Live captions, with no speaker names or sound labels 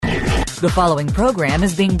The following program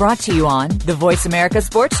is being brought to you on the Voice America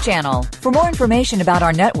Sports Channel. For more information about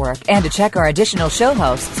our network and to check our additional show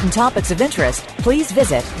hosts and topics of interest, please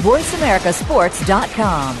visit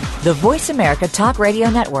voiceamericasports.com. The Voice America Talk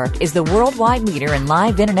Radio Network is the worldwide leader in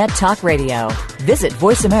live Internet talk radio. Visit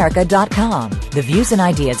voiceamerica.com. The views and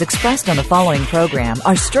ideas expressed on the following program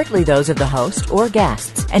are strictly those of the host or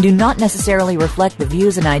guests and do not necessarily reflect the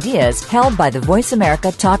views and ideas held by the Voice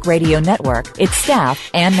America Talk Radio Network, its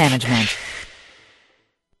staff, and management.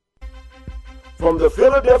 From the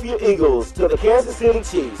Philadelphia Eagles to the Kansas City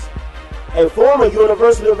Chiefs, a former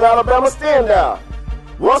University of Alabama standout,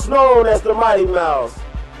 once known as the Mighty Mouse,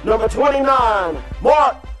 number 29,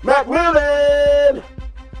 Mark McMillan.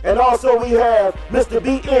 And also we have Mr.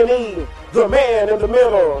 BNE, the man in the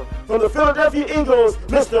middle. From the Philadelphia Eagles,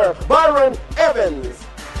 Mr. Byron Evans.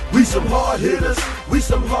 We some hard hitters, we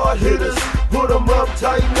some hard hitters. Put them up,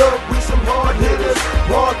 tighten up, we some hard hitters.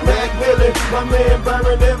 Mark McMillan, my man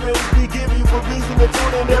Byron Evans. We give you a reason to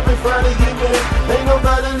tune in every Friday evening. Ain't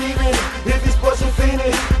nobody leaving if he's pushing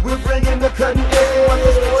Phoenix. We're bringing the cutting edge.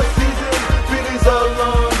 The sports season, Phillies are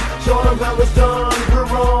long. Show them how it's done.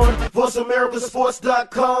 We're on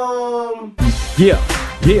VoiceAmericaSports.com. Yeah.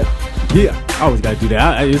 I always got to do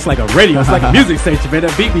that. It's like a radio. It's like a music station, man.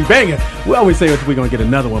 That beat me banging. We always say we're going to get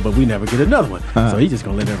another one, but we never get another one. So he's just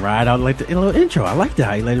going to let it ride out like the little intro. I like that.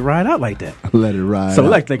 How he let it ride out like that. Let it ride So out.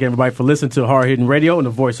 we'd like to thank everybody for listening to Hard Hittin' Radio on the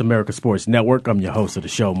Voice America Sports Network. I'm your host of the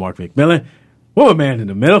show, Mark McMillan. Woman man in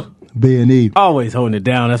the middle. B&E. Always holding it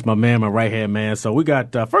down. That's my man, my right-hand man. So we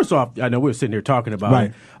got, first off, I know we were sitting here talking about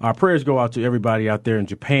it. Our prayers go out to everybody out there in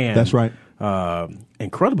Japan. That's right.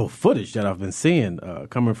 Incredible footage that I've been seeing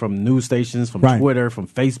coming from news stations, from Twitter, from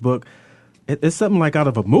Facebook. It's something like out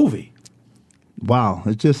of a movie. Wow.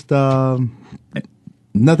 It's just nothing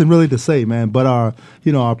really to say, man. But our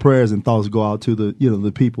prayers and thoughts go out to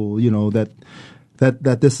the people,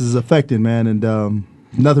 that this is affecting, man. And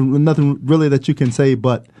nothing really that you can say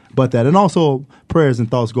but that. And also prayers and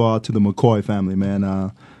thoughts go out to the McCoy family,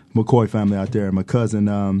 man. McCoy family out there. My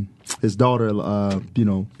cousin, his daughter,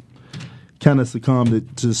 kind of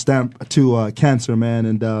succumbed to cancer, man,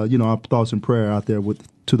 and our thoughts and prayer out there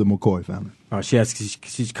to the McCoy family.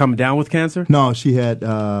 She's coming down with cancer? No, she had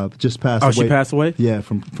just passed away. Oh, she passed away? Yeah,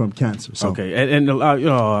 from cancer. So. Okay,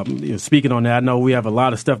 and speaking on that, I know we have a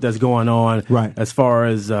lot of stuff that's going on, as far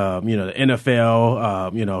as the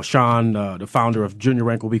NFL. Sean, the founder of Junior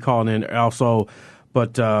Rank, will be calling in also.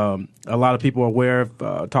 But a lot of people are aware.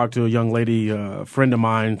 Talked to a young lady, a friend of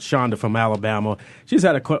mine, Shonda from Alabama. She's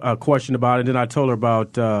had a question about it. And then I told her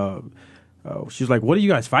about. She's like, "What are you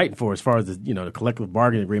guys fighting for as far as the collective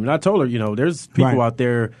bargaining agreement?" I told her, there's people out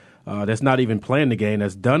there that's not even playing the game,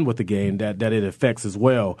 that's done with the game, that it affects as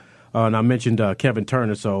well. And I mentioned Kevin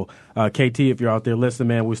Turner. So KT, if you're out there listening,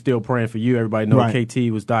 man, we're still praying for you. Everybody knows KT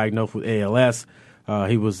was diagnosed with ALS.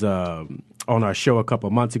 He was on our show a couple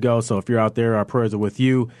of months ago. So if you're out there, our prayers are with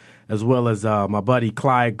you, as well as my buddy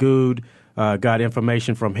Clyde Good. Got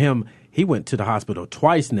information from him. He went to the hospital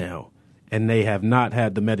twice now, and they have not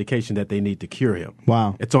had the medication that they need to cure him.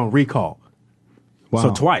 Wow. It's on recall. Wow.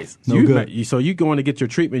 So twice. So you're going to get your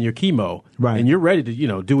treatment, your chemo, and you're ready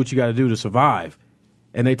to do what you got to do to survive,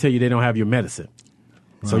 and they tell you they don't have your medicine.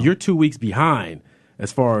 Wow. So you're 2 weeks behind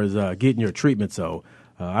as far as getting your treatment. So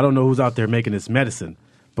I don't know who's out there making this medicine.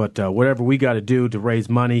 But whatever we got to do to raise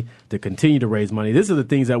money, to continue to raise money, these are the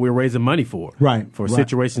things that we're raising money for. For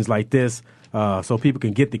situations like this, so people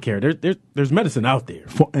can get the care. There's medicine out there.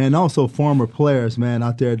 And also former players, man,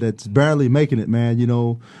 out there that's barely making it, man,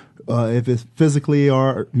 if it's physically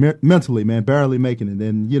or mentally, man, barely making it.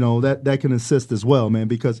 And, that can assist as well, man,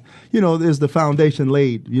 because, there's the foundation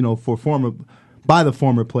laid, by the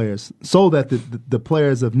former players so that the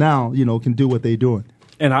players of now, can do what they're doing.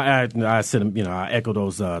 And I said, I echo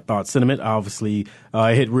those thoughts, sentiment. Obviously,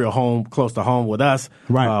 it hit close to home with us.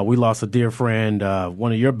 We lost a dear friend,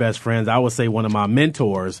 one of your best friends. I would say one of my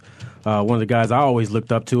mentors, one of the guys I always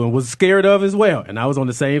looked up to and was scared of as well. And I was on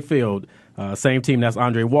the same field, same team. That's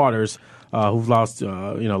Andre Waters, who's lost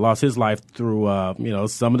his life through,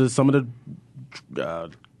 some of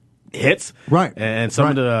the hits, and some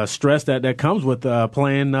of the stress that comes with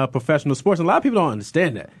playing professional sports. And a lot of people don't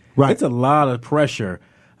understand that. It's a lot of pressure.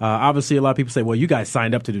 Obviously, a lot of people say, well, you guys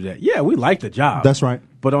signed up to do that. Yeah, we like the job. That's right.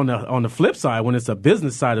 But on the flip side, when it's a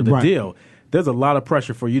business side of the deal, there's a lot of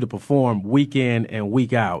pressure for you to perform week in and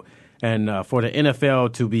week out. And for the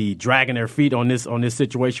NFL to be dragging their feet on this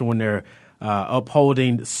situation when they're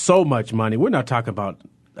upholding so much money, we're not talking about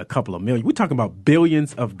a couple of million. We're talking about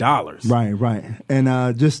billions of dollars. Right.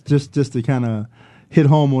 And just to kind of hit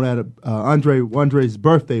home on that. Andre's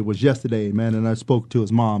birthday was yesterday, man, and I spoke to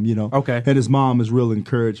his mom, Okay. And his mom is real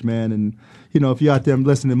encouraged, man. And, if you're out there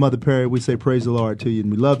listening to Mother Perry, we say praise the Lord to you,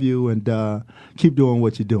 and we love you, and keep doing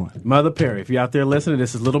what you're doing. Mother Perry, if you're out there listening,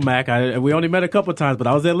 this is Little Mac. We only met a couple of times, but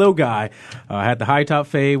I was that little guy. I had the high top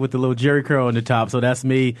fade with the little Jerry curl on the top, so that's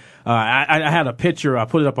me. I had a picture. I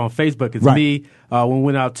put it up on Facebook. It's me when we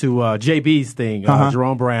went out to JB's thing,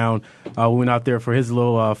 Jerome Brown. We went out there for his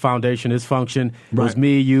little foundation, his function. It was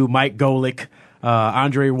me, you, Mike Golick,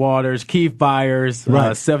 Andre Waters, Keith Byers,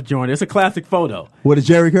 Seth Joyner. It's a classic photo. With a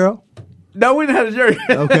Jerry curl? No, we didn't have a Jerry.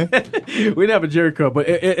 Okay. We didn't have a Jerry curl, but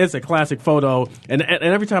it's a classic photo. And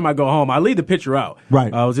every time I go home, I leave the picture out. Right.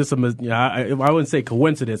 It was just I wouldn't say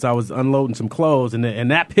coincidence. I was unloading some clothes, and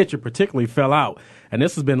that picture particularly fell out. And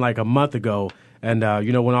this has been like a month ago. And,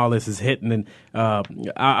 when all this is hitting, and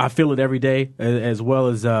I feel it every day, as well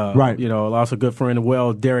as, also a good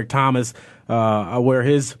friend, Derek Thomas. I wear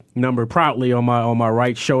his number proudly on my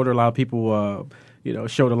right shoulder. A lot of people,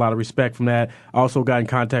 showed a lot of respect from that. Also got in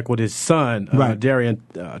contact with his son, Darian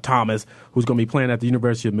Thomas, who's going to be playing at the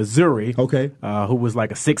University of Missouri. Okay. Who was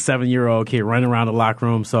like a 6-7-year-old kid running around the locker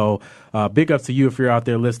room. So big ups to you if you're out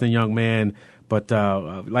there listening, young man. But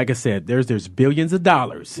like I said, there's billions of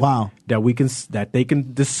dollars that they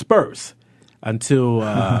can disperse until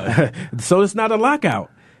so it's not a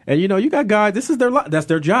lockout. And you got guys, that's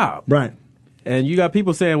their job. Right. And you got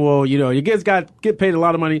people saying, well, you guys get paid a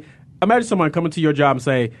lot of money. Imagine someone coming to your job and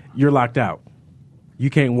say, you're locked out. You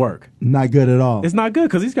can't work. Not good at all. It's not good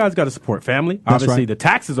because these guys got to support family. That's Obviously, right. the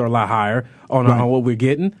taxes are a lot higher on what we're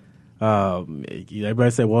getting. Everybody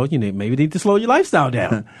said, well, maybe you need to slow your lifestyle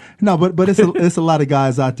down. No, but it's a lot of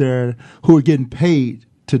guys out there who are getting paid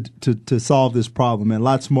to solve this problem, man. A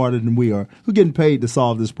lot smarter than we are. Who are getting paid to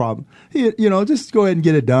solve this problem. Just go ahead and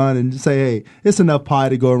get it done and just say, hey, it's enough pie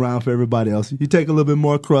to go around for everybody else. You take a little bit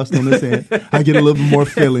more crust on this end, I get a little bit more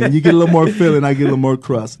filling. You get a little more filling, I get a little more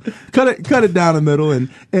crust. Cut it down the middle and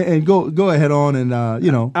go ahead on and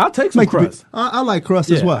I'll take some crust. I like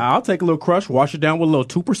crust as well. I'll take a little crust, wash it down with a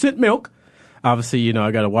little 2% milk. Obviously,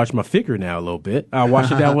 I got to watch my figure now a little bit. I'll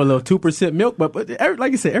wash it down with a little 2% milk. But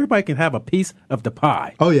like you said, everybody can have a piece of the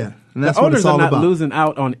pie. Oh, yeah. And that's the what owners it's all are not about. losing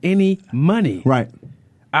out on any money. Right.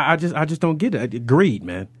 I just don't get it. Greed,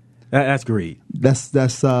 man. That's greed. That's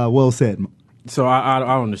well said. So I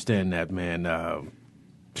don't understand that, man.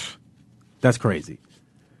 That's crazy.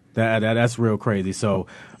 That's real crazy. So,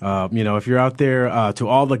 if you're out there, to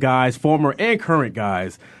all the guys, former and current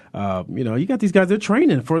guys, you got these guys that are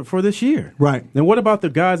training for this year. Right. And what about the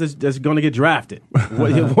guys that's going to get drafted?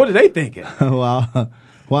 What are they thinking?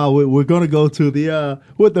 Wow, we're going to go to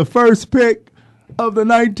the first pick of the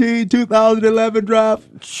 2011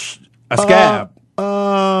 draft. A scab.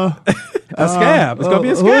 A scab. It's going to be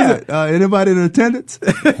a scab. Anybody in attendance?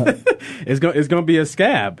 It's going to be a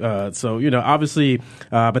scab. Obviously,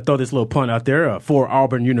 but throw this little pun out there. 4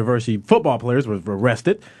 Auburn University football players were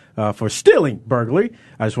arrested for stealing burglary.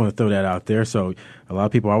 I just want to throw that out there. So a lot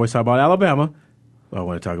of people always talk about Alabama. I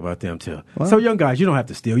want to talk about them too. Well, so young guys, you don't have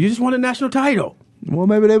to steal. You just want a national title. Well,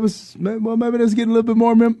 maybe they was getting a little bit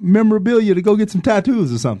more memorabilia to go get some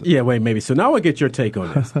tattoos or something. Yeah, wait, maybe. So now I get your take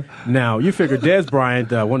on this. Now, you figure Dez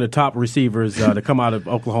Bryant, one of the top receivers to come out of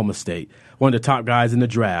Oklahoma State, one of the top guys in the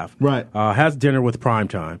draft, right? Has dinner with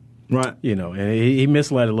Primetime. Right. And he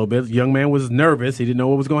misled a little bit. The young man was nervous. He didn't know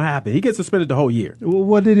what was going to happen. He gets suspended the whole year. Well,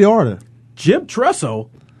 what did he order? Jim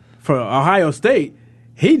Tressel for Ohio State,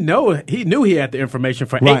 he knew he had the information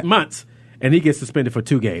for 8 months, and he gets suspended for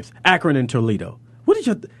 2 games. Akron and Toledo.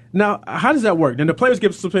 Now, how does that work? Then the players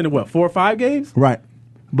get suspended, 4 or 5 games? Right.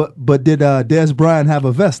 But did Dez Bryant have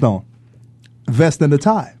a vest on? Vest and a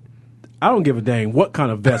tie? I don't give a dang what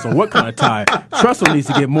kind of vest or what kind of tie. Tressel needs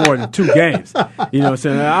to get more than 2 games. You know what I'm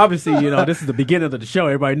saying? Obviously, this is the beginning of the show.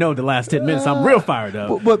 Everybody knows the last 10 minutes I'm real fired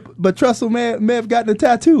up. But Tressel may have gotten a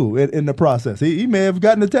tattoo in the process. He may have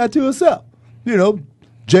gotten a tattoo himself.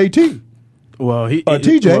 JT. Well,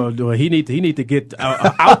 TJ. He need to get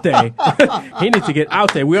out there. He needs to get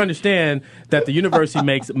out there. We understand that the university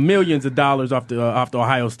makes millions of dollars off the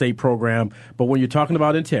Ohio State program, but when you're talking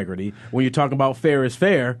about integrity, when you're talking about fair is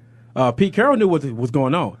fair, Pete Carroll knew what was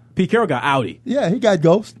going on. Pete Carroll got outie. Yeah, he got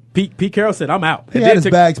ghost. Pete Carroll said, "I'm out." He had his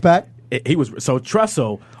bags packed. He was so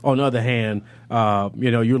Tressel. On the other hand,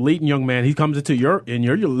 you're leading young man. He comes into your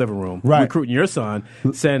living room, recruiting your son,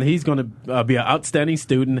 saying he's going to be an outstanding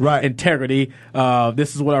student, integrity.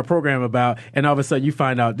 This is what our program about. And all of a sudden, you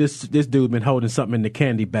find out this dude been holding something in the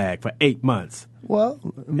candy bag for 8 months. Well,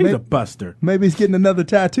 he's a buster. Maybe he's getting another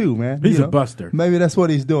tattoo, man. He's a buster. Maybe that's what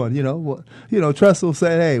he's doing. Tressel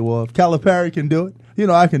said, "Hey, well, if Calipari can do it,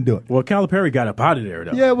 I can do it." Well, Calipari got up out of there,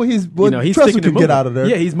 though. Yeah, well, he's Tressel can get out of there.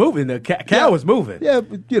 Yeah, he's moving. Cal was moving. Yeah,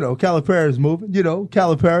 but, Calipari's moving.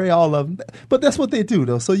 Calipari, all of them. But that's what they do,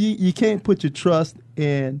 though. So you can't put your trust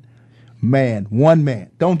in one man.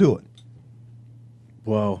 Don't do it.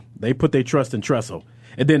 Well, they put their trust in Tressel,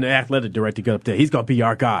 and then the athletic director got up there. He's gonna be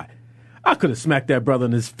our guy. I could have smacked that brother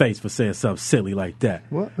in his face for saying something silly like that.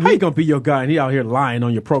 What? How you gonna be your guy and he out here lying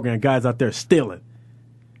on your program? Guys out there stealing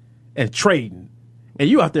and trading, and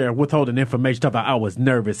you out there withholding information. Talking about I was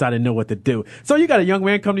nervous, I didn't know what to do. So you got a young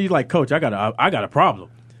man come to you like, Coach, I got a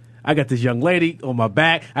problem. I got this young lady on my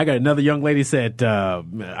back. I got another young lady said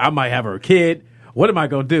I might have her kid. What am I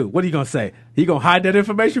gonna do? What are you gonna say? You gonna hide that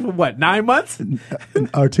information for what? 9 months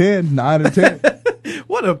or 10? 9 or 10?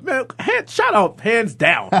 What a man! Shout out, hands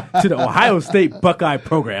down, to the Ohio State Buckeye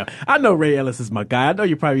program. I know Ray Ellis is my guy. I know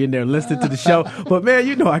you're probably in there listening to the show, but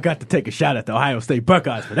man, I got to take a shot at the Ohio State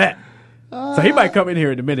Buckeyes for that. So he might come in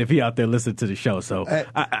here in a minute if he out there listening to the show. So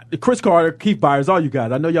Chris Carter, Keith Byers, all you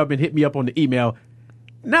guys, I know y'all been hitting me up on the email.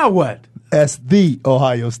 Now what? That's the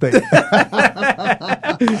Ohio State.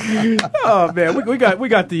 Oh man, we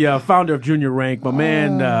got the founder of Junior Rank, my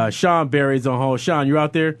man Sean Berry's on hold. Sean, you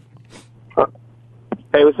out there?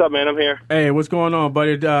 Hey, what's up, man? I'm here. Hey, what's going on,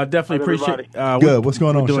 buddy? Definitely appreciate. Good. What's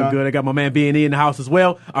going on, doing Sean? Good. I got my man B&E in the house as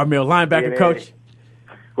well. Our middle linebacker coach.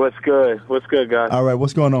 What's good? What's good, guys? All right.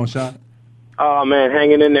 What's going on, Sean? Oh man,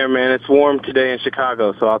 hanging in there, man. It's warm today in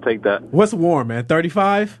Chicago, so I'll take that. What's warm, man?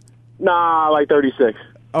 35? Nah, like 36.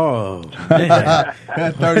 Oh man,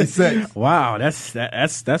 36. Wow,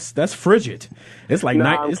 that's frigid. It's like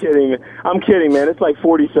I'm kidding, man. It's like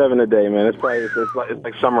 47 a day, man. It's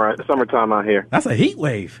like summertime out here. That's a heat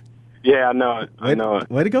wave. Yeah, I know it.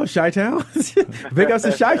 Way to go, Chi-Town. Big ups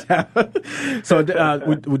to Chi-Town. So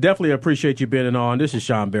we definitely appreciate you being on. This is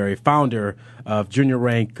Sean Berry, founder of Junior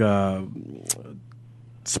Rank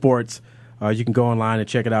Sports. You can go online and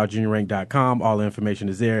check it out, juniorrank.com. All the information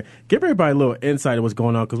is there. Give everybody a little insight of what's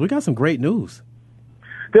going on because we got some great news.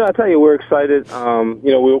 Yeah, I'll tell you, we're excited.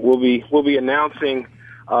 We'll be announcing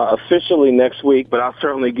officially next week, but I'll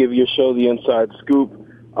certainly give your show the inside scoop.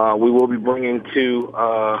 We will be bringing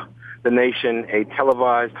to the nation a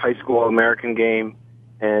televised high school All-American game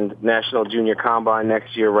and National Junior Combine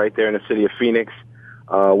next year right there in the city of Phoenix.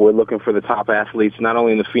 We're looking for the top athletes, not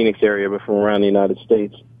only in the Phoenix area, but from around the United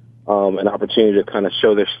States. An opportunity to kind of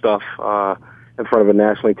show their stuff in front of a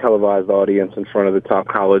nationally televised audience, in front of the top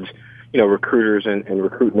college, recruiters and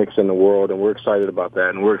recruitniks in the world, and we're excited about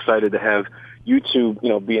that. And we're excited to have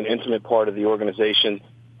YouTube, be an intimate part of the organization,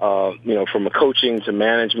 from a coaching to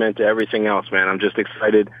management to everything else, man. I'm just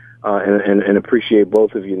excited and appreciate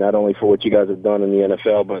both of you, not only for what you guys have done in the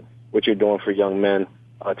NFL, but what you're doing for young men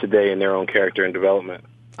today in their own character and development.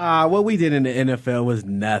 What we did in the NFL was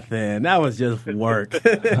nothing. That was just work.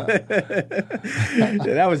 That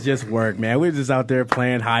was just work, man. We were just out there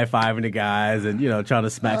playing, high-fiving the guys and, trying to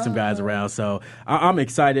smack some guys around. So I'm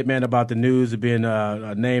excited, man, about the news of being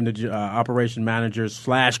named the operation manager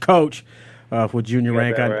 / coach for Junior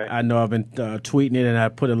Rank. Right. I know I've been tweeting it, and I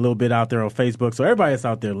put a little bit out there on Facebook. So everybody that's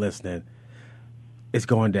out there listening, it's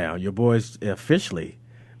going down. Your boys officially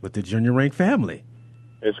with the Junior Rank family.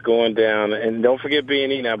 It's going down, and don't forget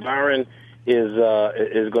B&E. Now, Byron is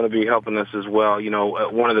going to be helping us as well.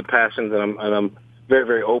 One of the passions that I'm very,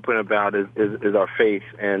 very open about is our faith,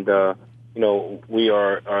 and we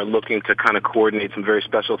are looking to kind of coordinate some very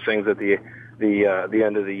special things at the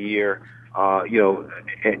end of the year.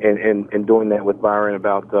 And doing that with Byron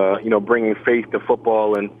about bringing faith to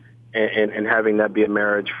football and having that be a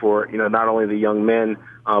marriage for not only the young men.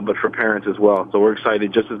 But for parents as well. So we're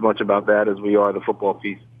excited just as much about that as we are the football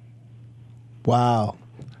piece. Wow.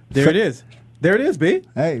 There it is. There it is, B.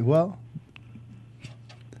 Hey, well,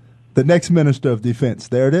 the next Minister of Defense.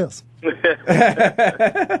 There it is.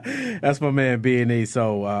 That's my man, B&E.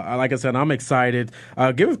 So, like I said, I'm excited.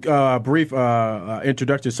 Give a brief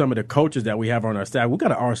introduction to some of the coaches that we have on our staff. We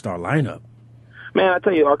got an all-star lineup. Man, I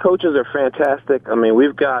tell you, our coaches are fantastic. I mean,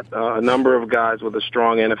 we've got a number of guys with a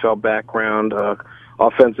strong NFL background,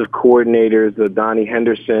 offensive coordinators, Donnie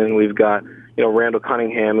Henderson. We've got, Randall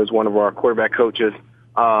Cunningham, who's one of our quarterback coaches.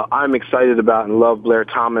 I'm excited about and love Blair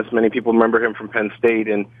Thomas. Many people remember him from Penn State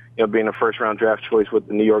and, being a first-round draft choice with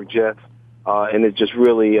the New York Jets. And it's just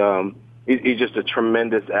really, he's just a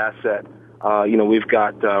tremendous asset. We've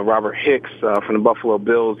got Robert Hicks from the Buffalo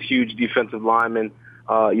Bills, huge defensive lineman.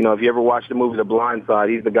 If you ever watched the movie The Blind Side,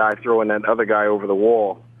 he's the guy throwing that other guy over the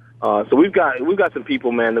wall. So we've got some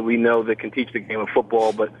people, man, that we know that can teach the game of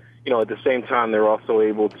football. But at the same time, they're also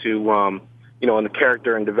able to, on the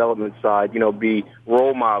character and development side, be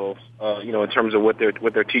role models, in terms of what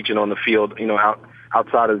they're teaching on the field,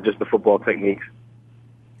 outside of just the football techniques.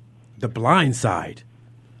 The blind side.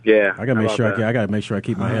 Yeah, I gotta make sure I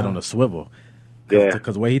keep my head on a swivel. Yeah,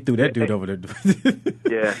 because the way he threw that dude over there.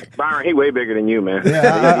 Yeah, Byron, he way bigger than you, man.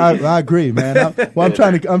 Yeah, I agree, man. I'm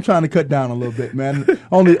trying to cut down a little bit, man.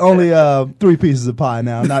 Only 3 pieces of pie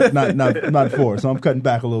now, not 4. So I'm cutting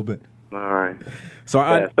back a little bit. All right. So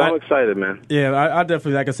I'm excited, man. Yeah, I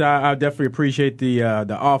definitely, like I said, I definitely appreciate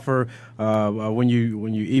the offer. When you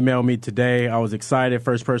emailed me today, I was excited.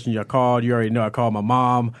 First person you called, you already know I called my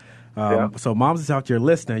mom. So mom's is out there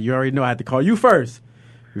listening. You already know I had to call you first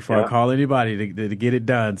before I call anybody to get it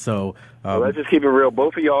done. So let's just keep it real.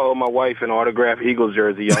 Both of y'all owe my wife an autographed Eagles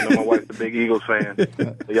jersey. Y'all know my wife's a big Eagles fan.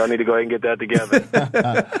 So y'all need to go ahead and get that together.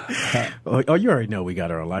 Oh, you already know we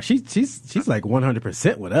got her a lot. She's like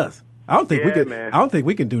 100% with us. I don't think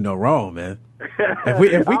we can do no wrong, man. I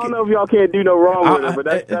don't know if y'all can't do no wrong with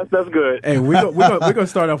it, but that's good. Hey, we're gonna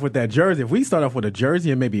start off with that jersey. If we start off with a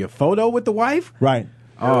jersey and maybe a photo with the wife, right?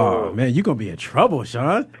 Oh man, you're gonna be in trouble,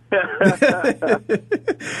 Sean.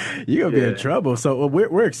 You're gonna be in trouble. So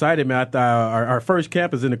we're excited, man. Our first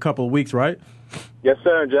camp is in a couple of weeks, right? Yes,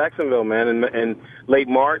 sir, in Jacksonville, man, in late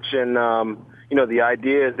March, and the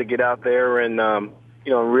idea is to get out there and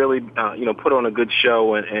really put on a good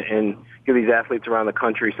show and give these athletes around the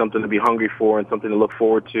country something to be hungry for and something to look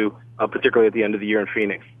forward to, particularly at the end of the year in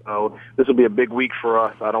Phoenix. This will be a big week for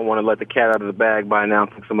us. I don't want to let the cat out of the bag by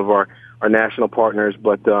announcing some of our national partners,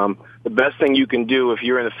 but the best thing you can do if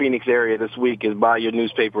you're in the Phoenix area this week is buy your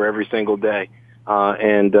newspaper every single day,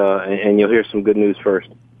 and you'll hear some good news first.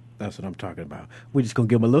 That's what I'm talking about. We're just going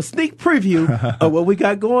to give them a little sneak preview of what we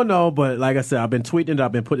got going on. But like I said, I've been tweeting it.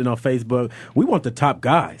 I've been putting it on Facebook. We want the top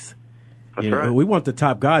guys. That's right. We want the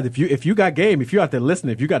top guys. If you got game, if you're out there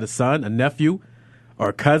listening, if you got a son, a nephew, or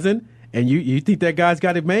a cousin, and you think that guy's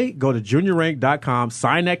got it made, go to juniorrank.com,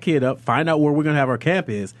 sign that kid up, find out where we're going to have our camp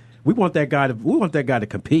is. We want that guy to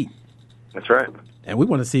compete. That's right. And we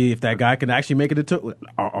want to see if that guy can actually make it into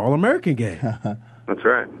our All-American game. That's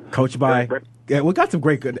right. Coached by... Yeah, we got some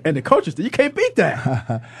great good, and the coaches. You can't beat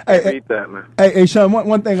that. Beat that, man. Hey, Sean.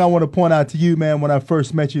 One thing I want to point out to you, man. When I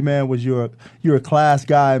first met you, man, was you're a class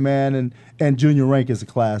guy, man, and Junior Rank is a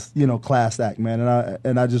class act, man.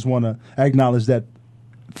 And I just want to acknowledge that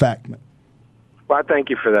fact, man. Well, I thank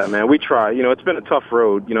you for that, man. We try. It's been a tough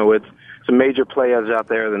road. It's some major players out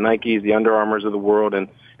there, the Nikes, the Under Armours of the world, and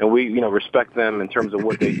we respect them in terms of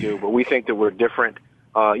what they do. But we think that we're different.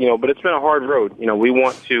 But it's been a hard road. We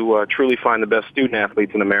want to truly find the best student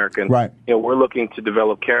athletes in America. And, right. We're looking to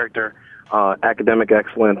develop character, academic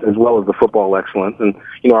excellence, as well as the football excellence. And,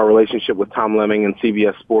 our relationship with Tom Lemming and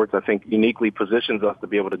CBS Sports, I think, uniquely positions us to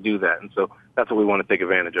be able to do that. And so that's what we want to take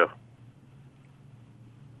advantage of.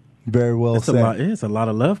 Very well said. It's a lot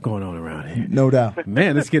of love going on around here. No doubt.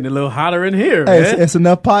 Man, it's getting a little hotter in here, hey, man. It's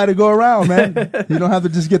enough pie to go around, man. You don't have to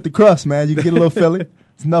just get the crust, man. You can get a little filling.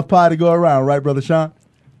 It's enough pie to go around, right, Brother Sean?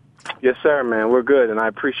 Yes, sir, man. We're good, and I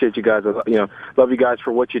appreciate you guys. Love you guys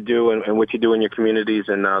for what you do and what you do in your communities,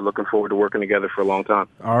 and looking forward to working together for a long time.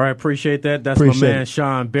 All right, appreciate that. That's my man,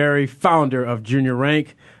 Sean Berry, founder of Junior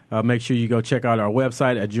Rank. Make sure you go check out our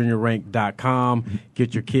website at juniorrank.com.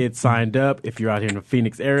 Get your kids signed up. If you're out here in the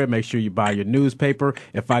Phoenix area, make sure you buy your newspaper.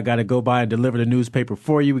 If I got to go by and deliver the newspaper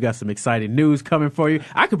for you, we got some exciting news coming for you.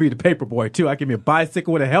 I could be the paper boy, too. I give me a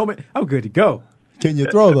bicycle with a helmet. I'm good to go. Can you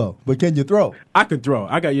throw, though? But can you throw? I can throw.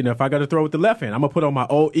 I got, if I got to throw with the left hand, I'm going to put on my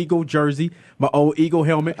old Eagle jersey, my old Eagle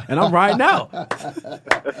helmet, and I'm riding out.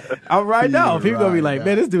 I'm riding out. People going to be like,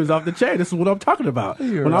 man, this dude's off the chain. This is what I'm talking about.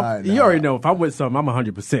 You already know if I'm with something, I'm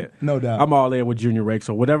 100%. No doubt. I'm all in with Junior Rank.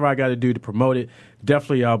 So whatever I got to do to promote it,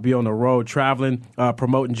 definitely I'll be on the road traveling,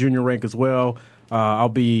 promoting Junior Rank as well. I'll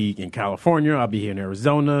be in California. I'll be here in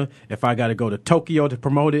Arizona. If I got to go to Tokyo to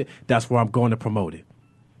promote it, that's where I'm going to promote it.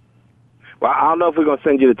 Well, I don't know if we're going to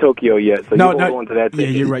send you to Tokyo yet, so hold on to that. Yeah,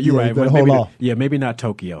 you're right. You're right. Hold off. Yeah, maybe not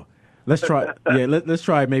Tokyo. Let's try. Let's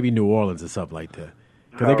try maybe New Orleans or something like that.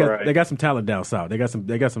 Because they got some talent down south. They got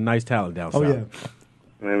some nice talent down south. Oh yeah.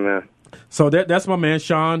 Amen. So that's my man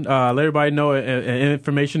Sean. Let everybody know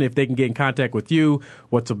information if they can get in contact with you.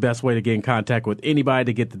 What's the best way to get in contact with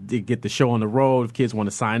anybody to get the show on the road? If kids want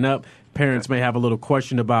to sign up, parents may have a little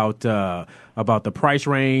question about the price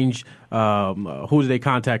range. Who do they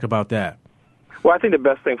contact about that? Well, I think the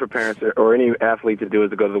best thing for parents or any athlete to do is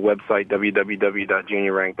to go to the website,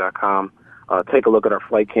 www.juniorrank.com. Take a look at our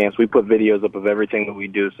flight camps. We put videos up of everything that we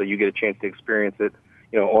do, so you get a chance to experience it,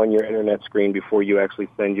 on your internet screen before you actually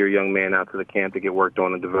send your young man out to the camp to get worked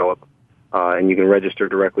on and developed. and you can register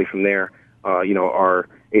directly from there. Our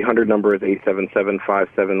 800 number is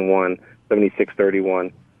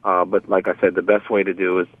 877-571-7631. But like I said, the best way to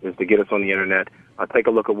do is to get us on the internet, take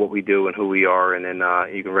a look at what we do and who we are, and then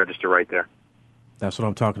you can register right there. That's what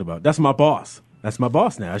I'm talking about. That's my boss. That's my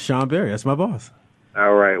boss now. That's Sean Berry. That's my boss.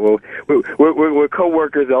 All right. Well, we're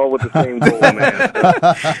co-workers, all with the same goal, man.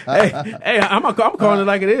 hey, I'm calling it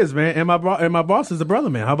like it is, man. And my boss is a brother,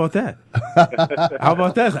 man. How about that? How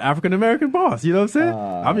about that? It's an African American boss. You know what I'm saying?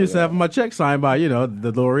 I'm used to having my check signed by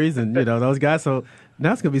the Lories and those guys. So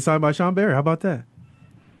now it's gonna be signed by Sean Berry. How about that?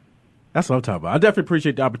 That's what I'm talking about. I definitely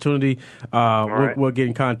appreciate the opportunity. We'll get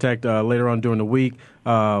in contact later on during the week.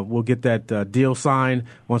 We'll get that deal signed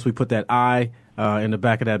once we put that I in the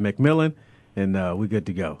back of that Macmillan. And we're good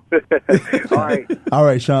to go. All right. All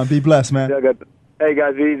right, Sean. Be blessed, man. Hey,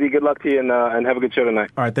 guys, be easy. Good luck to you, and have a good show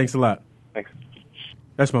tonight. All right. Thanks a lot. Thanks.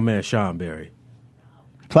 That's my man, Sean Berry.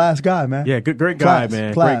 Class guy, man. Yeah, great guy,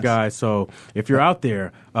 man. Great guy. So if you're out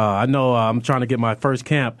there, I know I'm trying to get my first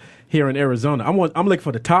camp here in Arizona. I'm looking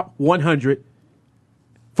for the top 100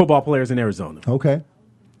 football players in Arizona. Okay.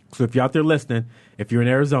 So if you're out there listening, if you're in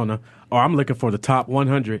Arizona, or I'm looking for the top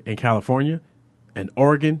 100 in California and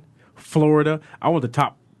Oregon, Florida. I want the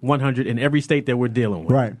top 100 in every state that we're dealing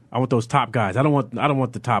with. Right. I want those top guys. I don't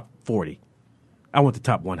want the top 40. I want the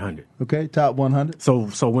top 100. Okay, top 100. So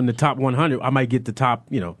when the top 100, I might get the top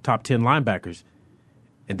 10 linebackers,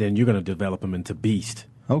 and then you're going to develop them into beast.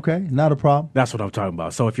 Okay, not a problem. That's what I'm talking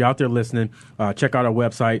about. So if you're out there listening, check out our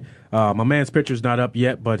website. My man's picture's not up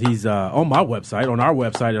yet, but he's on our website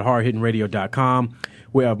at hardhittingradio.com.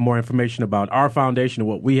 We have more information about our foundation and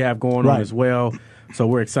what we have going on as well. So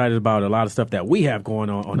we're excited about a lot of stuff that we have going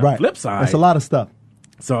on the flip side. It's a lot of stuff.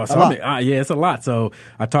 So it's a lot. So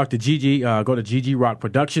I talked to Gigi. Go to Gigi Rock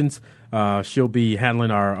Productions. She'll be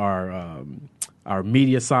handling our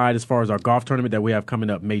media side as far as our golf tournament that we have coming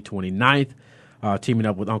up May 29th. Teaming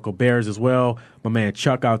up with Uncle Bears as well. My man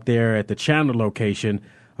Chuck out there at the Chandler location.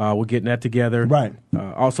 We're getting that together. Right.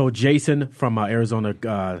 Also, Jason from Arizona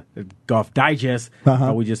Golf Digest.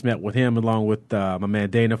 We just met with him along with my man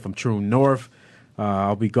Dana from True North.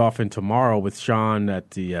 I'll be golfing tomorrow with Sean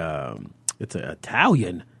at the it's an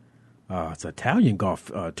Italian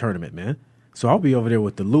golf tournament, man. So I'll be over there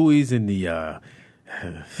with the Louis and the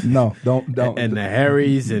don't and the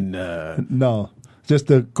Harrys and no, just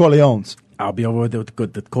the Corleones. I'll be over with the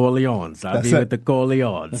Corleones. I'll be with the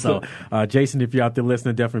Corleones. So, Jason, if you're out there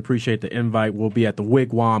listening, definitely appreciate the invite. We'll be at the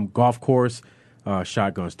Wigwam Golf Course.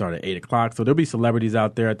 Shotgun start at 8 o'clock. So there'll be celebrities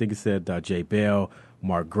out there. I think it said Jay Bell,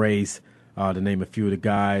 Mark Grace, to name a few of the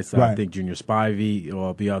guys. I think Junior Spivey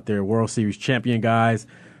will be out there, World Series champion guys.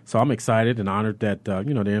 So I'm excited and honored that,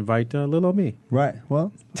 they invite little old me. Right.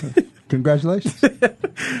 Well, congratulations.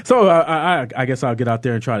 So I guess I'll get out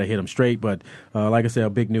there and try to hit them straight. But like I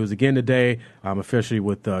said, big news again today. I'm officially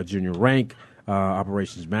with Junior Rank,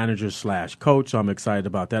 operations manager / coach. So I'm excited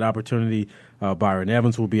about that opportunity. Byron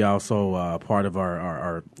Evans will be also part of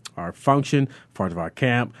our function, part of our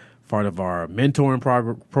camp, part of our mentoring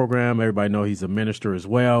program. Everybody know he's a minister as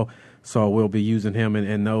well. So we'll be using him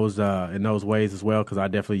in those ways as well, because I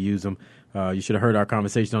definitely use him. You should have heard our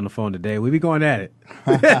conversation on the phone today. We be going at it.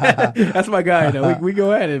 That's my guy. We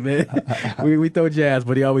go at it, man. We throw jazz,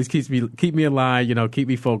 but he always keep me in line. Keep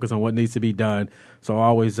me focused on what needs to be done. So I'm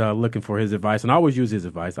always looking for his advice, and I always use his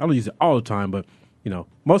advice. I don't use it all the time, but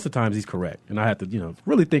most of the times he's correct, and I have to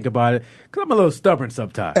really think about it because I'm a little stubborn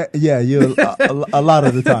sometimes. Yeah, you're a lot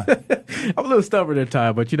of the time. I'm a little stubborn at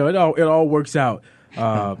times, but it all works out.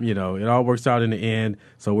 It all works out in the end.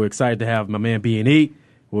 So we're excited to have my man B&E.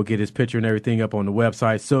 We'll get his picture and everything up on the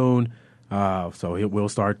website soon. So we'll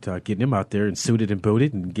start getting him out there and suited and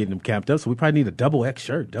booted and getting him camped up. So we probably need a double X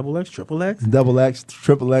shirt. Double X, triple X? Double X,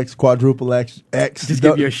 triple X, quadruple X, X. Just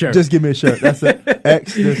give me a shirt. Just give me a shirt. That's it.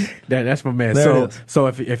 X. That's my man. So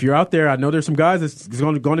if you're out there, I know there's some guys that's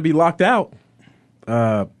going to be locked out.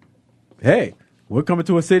 Hey, we're coming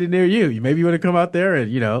to a city near you. Maybe you want to come out there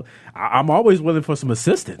and, I'm always willing for some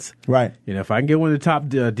assistance. Right. If I can get one of the top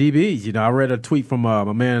DBs, I read a tweet from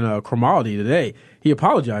my man Cromaldi today. He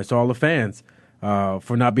apologized to all the fans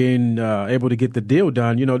for not being able to get the deal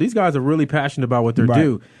done. These guys are really passionate about what they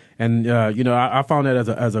do. And, I found that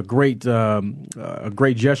as a great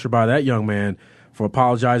gesture by that young man for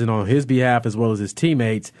apologizing on his behalf as well as his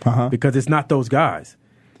teammates, because it's not those guys.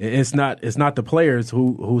 It's not the players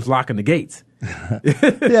who's locking the gates.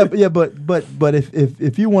 but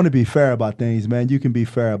if you want to be fair about things, man, you can be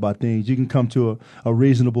fair about things. You can come to a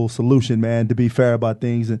reasonable solution, man, to be fair about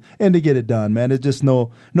things and to get it done, man. There's just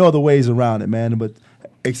no other ways around it, man. But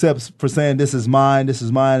except for saying this is mine,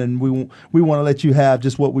 and we want to let you have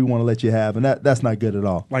just what we want to let you have, and that's not good at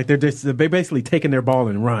all. Like they're basically taking their ball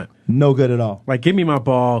and run. No good at all. Like, give me my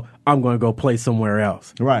ball, I'm going to go play somewhere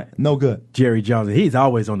else. Right, no good. Jerry Jones, he's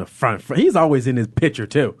always on the front. He's always in his picture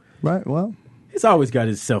too. Right, well, he's always got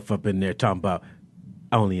himself up in there talking about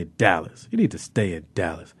only in Dallas. You need to stay in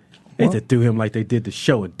Dallas. They just threw him like they did the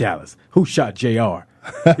show in Dallas. Who shot JR?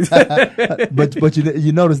 but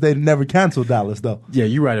you notice they never canceled Dallas, though. Yeah,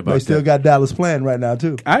 you're right about that. They still got Dallas playing right now,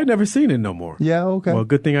 too. I ain't never seen it no more. Yeah, okay. Well,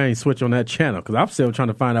 good thing I ain't switch on that channel, because I'm still trying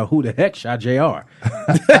to find out who the heck shot JR.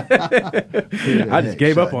 I just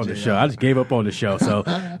gave up on the show. So,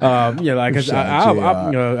 I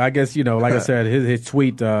guess, like I said, his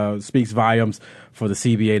tweet speaks volumes for the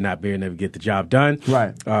CBA not being able to get the job done.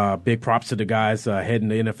 Right. Big props to the guys heading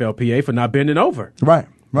the NFLPA for not bending over. Right.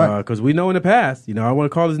 Right. Because we know in the past, I want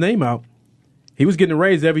to call his name out, he was getting a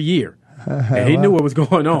raise every year. And he knew what was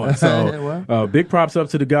going on. So big props up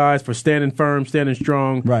to the guys for standing firm, standing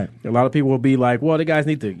strong. Right. A lot of people will be like, well, the guys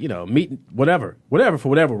need to, meet whatever for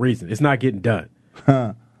whatever reason. It's not getting done.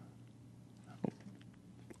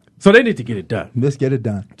 So they need to get it done. Just get it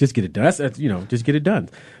done. Just get it done. That's just get it done.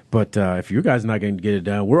 But if you guys are not going to get it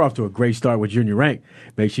done, we're off to a great start with Junior Rank.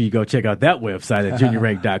 Make sure you go check out that website at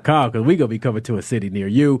juniorrank.com, because we're going to be coming to a city near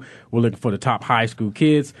you. We're looking for the top high school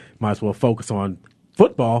kids. Might as well focus on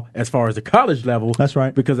football as far as the college level. That's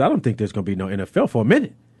right. Because I don't think there's going to be no NFL for a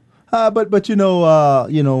minute. But once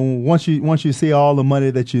you see all the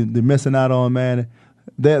money that they're missing out on, man,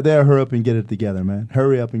 they'll hurry up and get it together, man.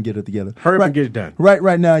 Hurry up and get it together. Hurry up and get it done.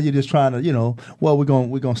 Right now you're just trying to, we're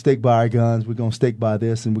gonna stick by our guns, we're gonna stick by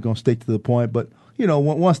this, and we're gonna stick to the point. But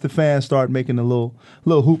once the fans start making a little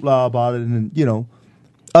hoopla about it, and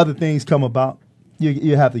other things come about,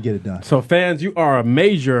 you have to get it done. So fans, you are a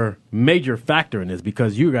major factor in this,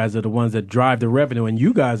 because you guys are the ones that drive the revenue, and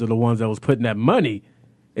you guys are the ones that was putting that money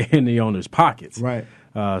in the owners' pockets. Right.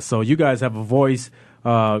 So you guys have a voice.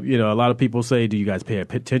 A lot of people say, do you guys pay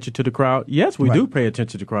attention to the crowd? Yes, we do pay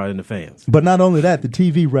attention to the crowd and the fans. But not only that, the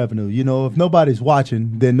TV revenue. If nobody's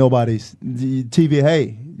watching, then nobody's TV.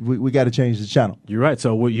 Hey, we got to change the channel. You're right.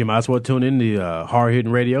 So you might as well tune in the Hard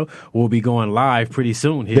Hittin' Radio. We'll be going live pretty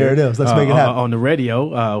soon here. There it is. Let's make it happen. On the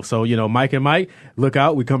radio. So, Mike and Mike, look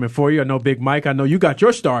out. We're coming for you. I know Big Mike. I know you got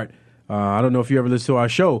your start. I don't know if you ever listen to our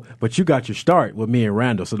show, but you got your start with me and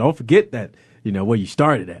Randall. So don't forget that. Where you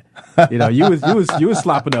started at. You was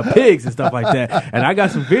slopping up pigs and stuff like that. And I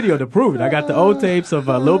got some video to prove it. I got the old tapes of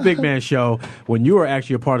Little Big Man show when you were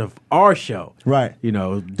actually a part of our show. Right.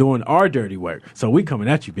 Doing our dirty work. So we coming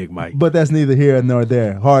at you, Big Mike. But that's neither here nor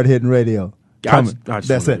there. Hard Hittin' Radio. That's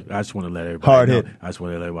it. I just want to let everybody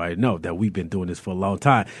know that we've been doing this for a long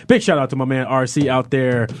time. Big shout out to my man RC out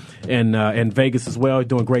there in Vegas as well. He's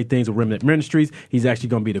doing great things with Remnant Ministries. He's actually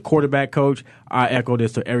going to be the quarterback coach. I echo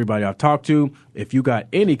this to everybody I've talked to. If you got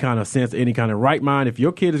any kind of sense, any kind of right mind, if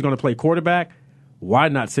your kid is going to play quarterback, why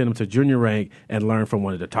not send him to Junior Rank and learn from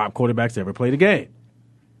one of the top quarterbacks to ever play the game?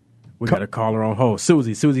 We got a caller on hold.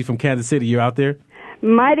 Susie from Kansas City, you out there?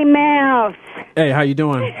 Mighty Mouse. Hey, how you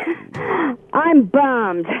doing? I'm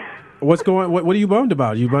bummed. What are you bummed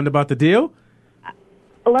about? You bummed about the deal?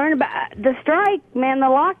 Learn about the strike, man, the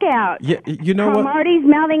lockout. Yeah, you know what? Marty's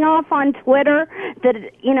mouthing off on Twitter that,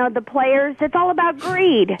 the players, it's all about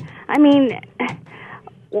greed. I mean,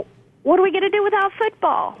 what are we going to do without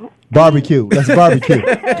football? Barbecue. That's barbecue.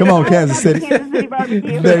 Come on, Kansas City. Kansas City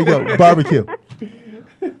barbecue. There you go. Barbecue.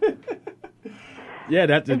 Yeah,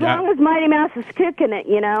 that's as long as Mighty Mouse is cooking it,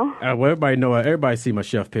 Well, everybody see my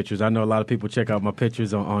chef pictures. I know a lot of people check out my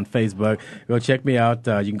pictures on Facebook. Go check me out.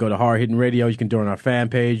 You can go to Hard Hittin' Radio. You can do it on our fan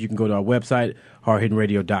page. You can go to our website,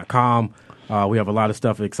 hardhittinradio.com. We have a lot of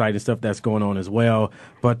stuff, exciting stuff that's going on as well.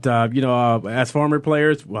 But as former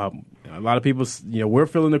players, a lot of people, we're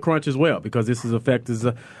feeling the crunch as well, because this affects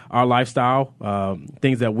our lifestyle,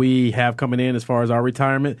 things that we have coming in as far as our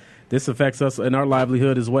retirement. This affects us in our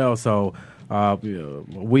livelihood as well. So.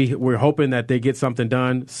 We're hoping that they get something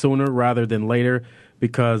done sooner rather than later,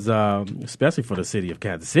 because especially for the city of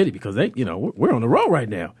Kansas City, because we're on the road right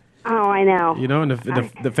now. Oh, I know. And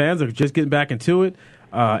the fans are just getting back into it.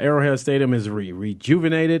 Arrowhead Stadium is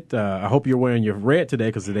rejuvenated. I hope you're wearing your red today,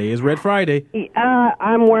 because today is Red Friday.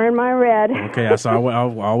 I'm wearing my red. Okay, so I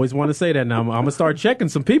always want to say that. Now I'm gonna start checking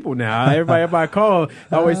some people now. Everybody I call,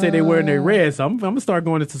 I always say they wearing their red, so I'm gonna start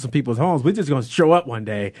going into some people's homes. We're just gonna show up one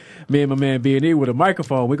day, me and my man B&E with a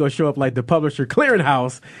microphone. We're gonna show up like the Publisher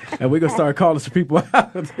Clearinghouse, and we're gonna start calling some people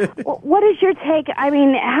out. What is your take? I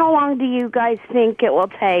mean, how long do you guys think it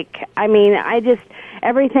will take? I mean,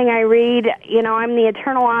 everything I read, I'm the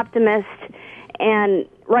eternal optimist, and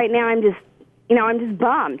right now I'm just, I'm just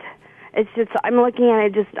bummed. It's just, I'm looking at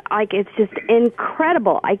it just like, it's just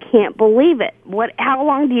incredible. I can't believe it. How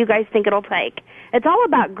long do you guys think it'll take? It's all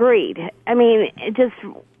about greed. I mean, it just,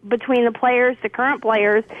 between the players, the current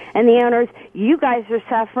players, and the owners, you guys are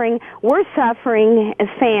suffering. We're suffering as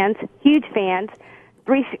fans, huge fans.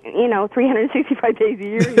 365 days a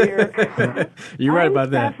year here. You're right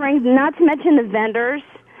about that. Suffering, not to mention the vendors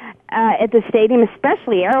at the stadium,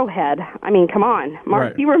 especially Arrowhead. I mean, come on, Mark,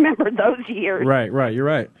 right. You remember those years. Right, you're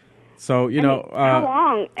right. So, how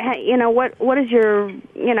long, what is your,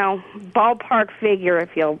 ballpark figure, if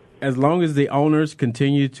you'll... As long as the owners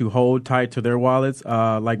continue to hold tight to their wallets,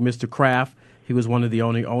 like Mr. Kraft, he was one of the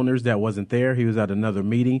only owners that wasn't there. He was at another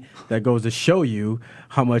meeting. That goes to show you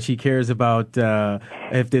how much he cares about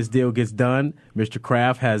if this deal gets done. Mr.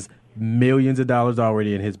 Kraft has millions of dollars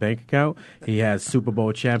already in his bank account. He has Super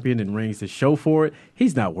Bowl champion and rings to show for it.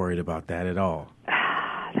 He's not worried about that at all.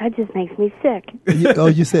 That just makes me sick.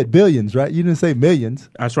 You said billions, right? You didn't say millions.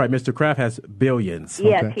 That's right. Mr. Kraft has billions.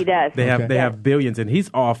 Yes, Okay. he does. They have billions, and he's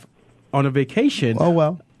off on a vacation. Oh,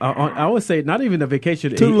 well. I would say not even a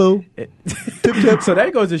vacation. Toodaloo. Tip. So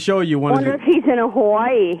that goes to show you I wonder if he's in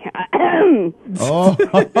Hawaii. Oh.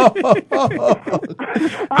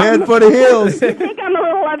 Head for the hills. I think I'm a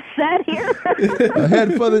little upset here.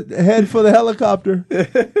 Head for the helicopter.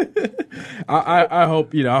 I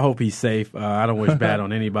hope I hope he's safe. I don't wish bad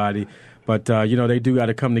on anybody, but they do got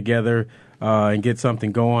to come together and get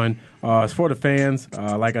something going. As for the fans,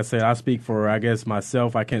 like I said, I speak for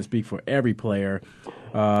myself. I can't speak for every player.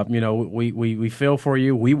 We feel for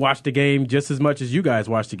you. We watch the game just as much as you guys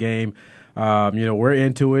watch the game. We're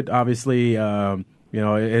into it. Obviously,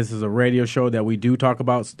 this is a radio show that we do talk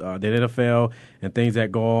about the NFL and things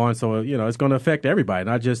that go on. So it's going to affect everybody,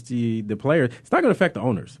 not just the players. It's not going to affect the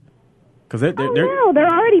owners. Because they're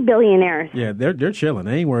already billionaires. Yeah, they're chilling.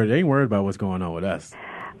 They ain't worried about what's going on with us.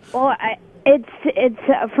 Well, it's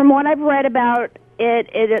from what I've read about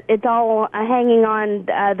it's all hanging on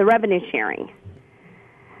the revenue sharing.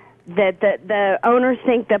 That the owners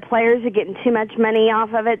think the players are getting too much money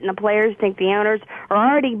off of it, and the players think the owners are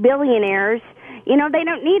already billionaires. They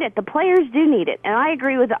don't need it. The players do need it, and I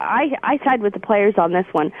agree with. I side with the players on this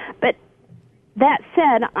one. But that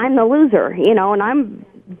said, I'm the loser, and I'm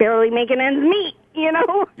barely making ends meet.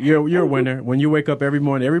 You're a winner. When you wake up every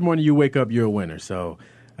morning you wake up, you're a winner. So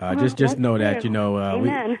just know that,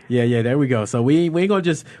 Amen. There we go. So we ain't gonna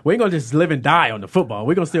just live and die on the football.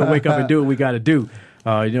 We're gonna still wake up and do what we got to do.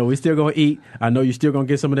 We still gonna eat. I know you're still gonna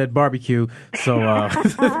get some of that barbecue. So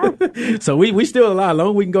so we still alive. As long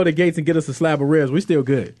as we can go to Gates and get us a slab of ribs, we still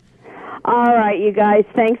good. All right, you guys.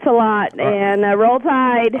 Thanks a lot, and roll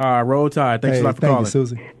Tide. Roll Tide. Thanks a lot for calling. Thank you,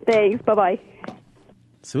 Susie. Thanks. Bye-bye.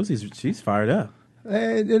 She's fired up.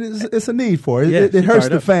 It's a need for it. Yeah, it hurts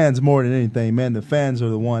the up. fans more than anything, man. The fans are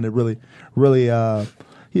the one that really are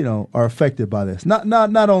affected by this.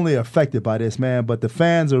 Not only affected by this, man, but the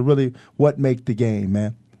fans are really what make the game,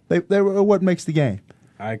 man. They are what makes the game.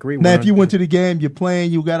 I agree. Now, if you went to the game, you're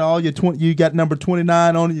playing, you got all your you got number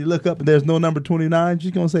 29 on it. You look up and there's no number 29.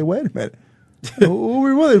 You're gonna say, wait a minute, who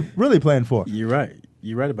are we really playing for? You're right.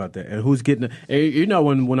 You're right about that. And who's getting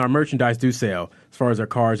when our merchandise do sell, as far as our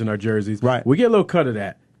cars and our jerseys, right? We get a little cut of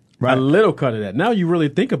that. Right. A little cut of that. Now you really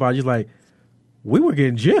think about it, you're like, we were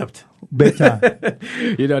getting gypped. Big time. There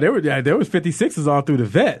was 56s all through the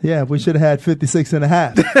vet. Yeah, we should have had 56 and a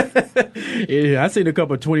half. I seen a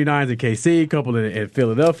couple of 29s in KC, a couple in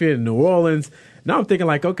Philadelphia and New Orleans. Now I'm thinking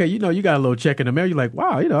like, okay, you got a little check in the mail. You're like,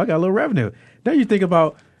 wow, I got a little revenue. Now you think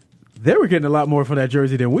about they were getting a lot more for that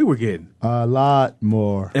jersey than we were getting. A lot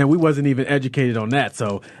more. And we wasn't even educated on that.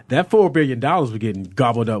 So that $4 billion was getting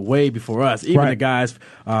gobbled up way before us. Even the guys,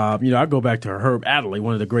 I go back to Herb Adderley,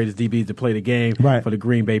 one of the greatest DBs to play the game for the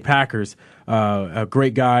Green Bay Packers. A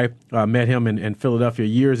great guy. Met him in Philadelphia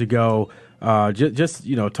years ago. Just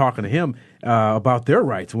talking to him about their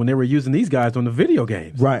rights when they were using these guys on the video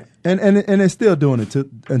games. Right. And they're still doing it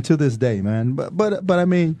to this day, man. But I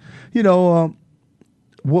mean,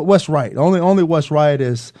 what's right? Only what's right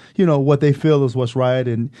is what they feel is what's right,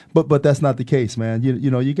 and but that's not the case, man.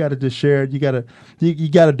 You got to just share it. You got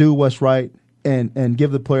to do what's right and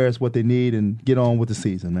give the players what they need and get on with the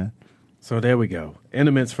season, man. So there we go.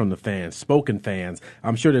 Intimates from the fans, spoken fans.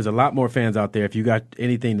 I'm sure there's a lot more fans out there. If you got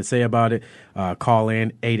anything to say about it, call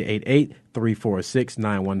in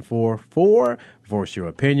 888-346-9144. Voice your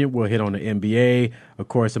opinion. We'll hit on the NBA. Of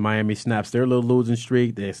course, the Miami snaps their little losing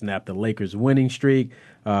streak. They snapped the Lakers winning streak.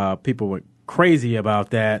 People were crazy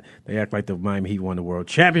about that. They act like the Miami Heat won the World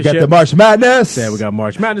Championship. Got the March Madness. Yeah, we got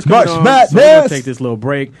March Madness coming on. Madness. So we're going to take this little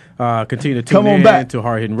break. Continue to tune in to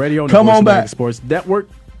Hard Hitting Radio on the Voice America Sports Network.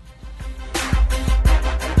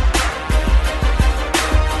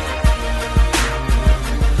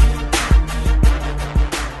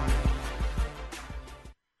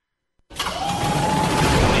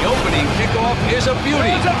 is a beauty.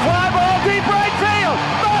 It's a fly ball deep right field.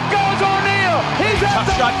 Back goes O'Neal. He's at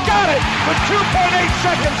the shot. Got it with 2.8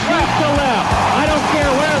 seconds left. To left. I don't care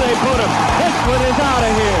where they put him. This one is out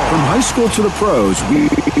of here. From high school to the pros, we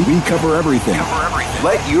cover everything.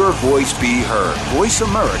 Let your voice be heard. Voice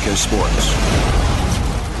America Sports.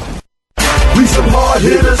 We some hard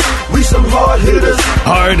hitters. We some hard hitters.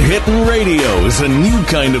 Hard Hittin' Radio is a new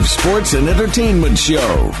kind of sports and entertainment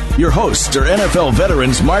show. Your hosts are NFL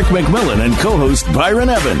veterans Mark McMillan and co-host Byron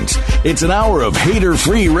Evans. It's an hour of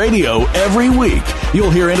hater-free radio every week.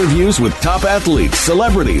 You'll hear interviews with top athletes,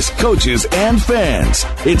 celebrities, coaches, and fans.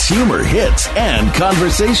 It's humor, hits, and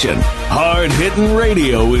conversation. Hard Hittin'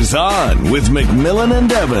 Radio is on with McMillan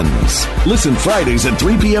and Evans. Listen Fridays at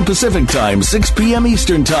 3 p.m. Pacific Time, 6 p.m.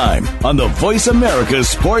 Eastern Time on the Voice America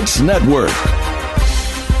Sports Network.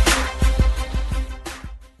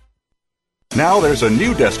 Now there's a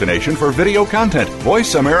new destination for video content,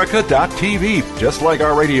 voiceamerica.tv. Just like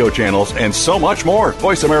our radio channels and so much more.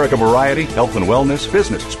 Voice America Variety, Health and Wellness,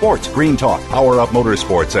 Business, Sports, Green Talk, Power Up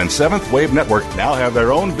Motorsports, and Seventh Wave Network now have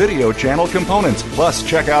their own video channel components. Plus,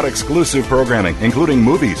 check out exclusive programming, including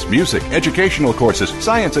movies, music, educational courses,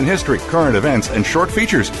 science and history, current events, and short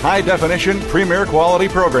features. High-definition, premier quality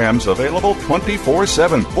programs available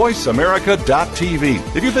 24/7.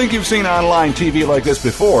 VoiceAmerica.tv. If you think you've seen online TV like this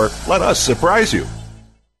before, let us surprise you.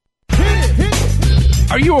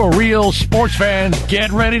 Are you a real sports fan?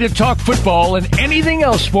 Get ready to talk football and anything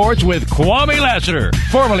else sports with Kwame Lassiter,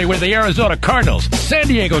 formerly with the Arizona Cardinals, San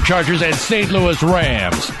Diego Chargers, and St. Louis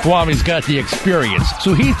Rams. Kwame's got the experience,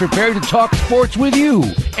 so he's prepared to talk sports with you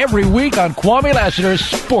every week on Kwame Lassiter's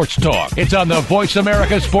Sports Talk. It's on the Voice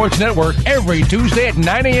America Sports Network every Tuesday at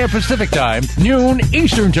 9 a.m. Pacific Time, noon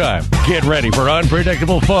Eastern Time. Get ready for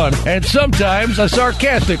unpredictable fun and sometimes a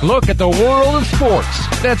sarcastic look at the world of sports.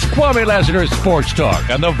 That's Kwame Lassiter's Sports Talk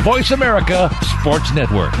on the Voice America Sports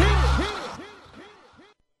Network.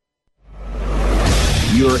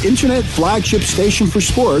 Your internet flagship station for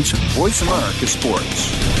sports, Voice America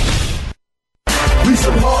Sports. We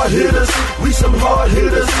some hard hitters. We some hard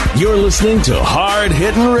hitters. You're listening to Hard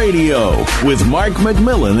Hittin' Radio with Mark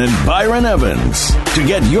McMillan and Byron Evans. To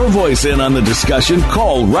get your voice in on the discussion,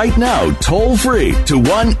 call right now, toll free to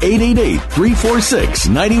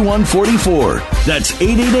 1-888-346-9144. That's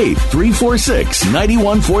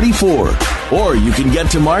 888-346-9144. Or you can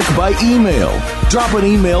get to Mark by email. Drop an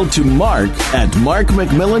email to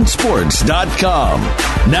mark@markmcmillansports.com.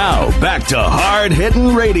 Now, back to Hard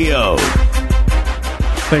Hittin' Radio.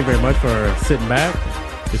 Thank you very much for sitting back.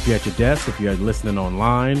 If you're at your desk, if you're listening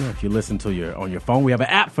online, if you listen to on your phone, we have an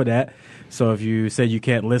app for that. So if you say you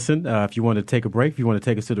can't listen, if you want to take a break, if you want to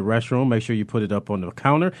take us to the restroom, make sure you put it up on the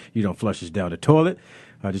counter. You don't flush us down the toilet.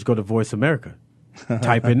 Just go to Voice America.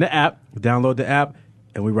 Type in the app, download the app,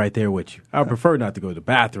 and we're right there with you. I prefer not to go to the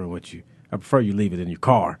bathroom with you. I prefer you leave it in your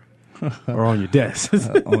car. Or on your desk.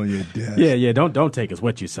 On your desk. Yeah. Don't take us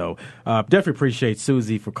with you. So definitely appreciate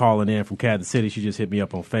Susie for calling in from Kansas City. She just hit me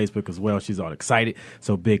up on Facebook as well. She's all excited.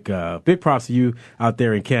 So big props to you out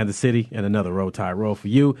there in Kansas City, and another Roll Tide Roll for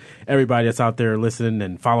you. Everybody that's out there listening,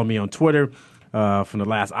 and follow me on Twitter. From the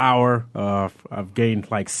last hour, I've gained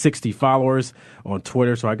like 60 followers on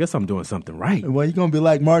Twitter. So I guess I'm doing something right. Well, you're gonna be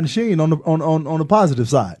like Martin Sheen on the positive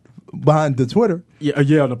side. Behind the Twitter.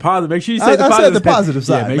 Yeah, on the positive. Make sure you say the positive. I said the positive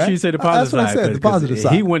side. Yeah, make sure you say the positive side. That's what I said, the positive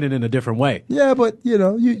side. He winning in a different way. Yeah, but, you're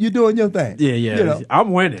doing your thing. Yeah. You know.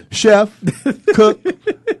 I'm winning. Chef, cook,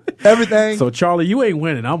 everything. So, Charlie, you ain't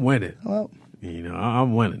winning. I'm winning. Well,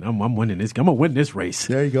 I'm winning. I'm winning this. I'm going to win this race.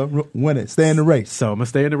 There you go. Win it. Stay in the race. So I'm going to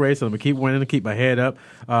stay in the race. I'm going to keep winning and keep my head up.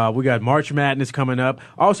 We got March Madness coming up.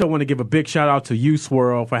 Also, I want to give a big shout out to U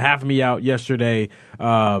Swirl for having me out yesterday.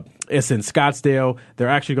 It's in Scottsdale. They're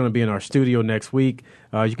actually going to be in our studio next week.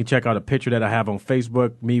 You can check out a picture that I have on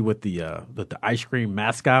Facebook, me with the ice cream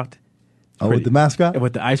mascot. With the mascot?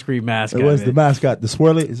 With the ice cream mascot. What's the mascot? The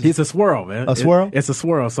swirly? He's a swirl, man. A swirl? It's a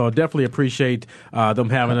swirl. So definitely appreciate them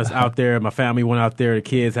having us out there. My family went out there. The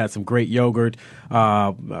kids had some great yogurt.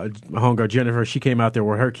 My homegirl Jennifer, she came out there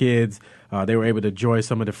with her kids. They were able to enjoy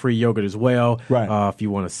some of the free yogurt as well. Right. If you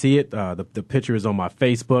want to see it, the picture is on my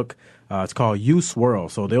Facebook. It's called U Swirl.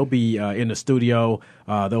 So they'll be in the studio.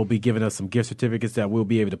 They'll be giving us some gift certificates that we'll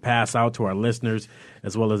be able to pass out to our listeners,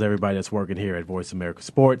 as well as everybody that's working here at Voice America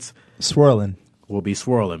Sports. Swirling. We'll be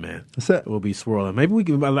swirling, man. That's it. We'll be swirling. Maybe we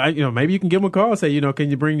can, maybe you can give them a call and say, can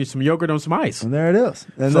you bring me some yogurt on some ice? And there it is.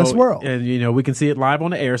 And the swirl. And, we can see it live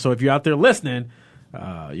on the air. So if you're out there listening,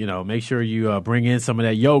 make sure you bring in some of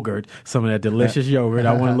that yogurt, some of that delicious yogurt.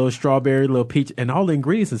 I want a little strawberry, a little peach, and all the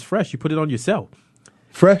ingredients is fresh. You put it on yourself.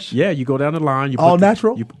 Fresh? Yeah, you go down the line. All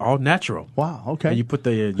natural? All natural. Wow, okay. And you put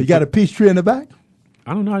the... You got a peach tree in the back?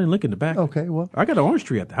 I don't know. I didn't look in the back. Okay, well. I got an orange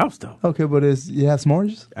tree at the house, though. Okay, but you have some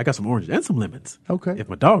oranges? I got some oranges and some lemons. Okay. If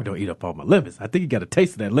my dog don't eat up all my lemons, I think he got a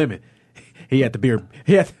taste of that lemon. He had the beer.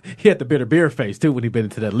 He had the bitter beer face too when he bit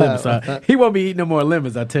into that lemon. So he won't be eating no more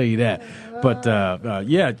lemons. I tell you that. But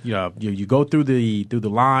yeah, you go through the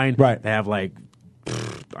line. Right. They have like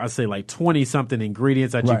I say like 20 something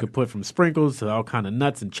ingredients that you could put from sprinkles to all kind of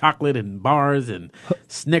nuts and chocolate and bars and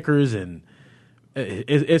Snickers and.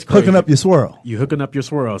 It's crazy. Hooking up your swirl. You hooking up your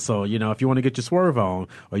swirl. So, if you want to get your swerve on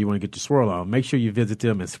or you want to get your swirl on, make sure you visit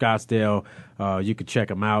them in Scottsdale. You can check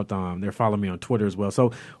them out. They're following me on Twitter as well.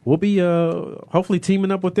 So we'll be hopefully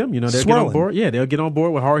teaming up with them. They'll get on board. Yeah, they'll get on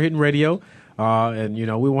board with Hard Hittin' Radio. And, we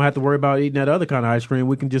won't have to worry about eating that other kind of ice cream.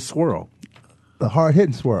 We can just swirl. The Hard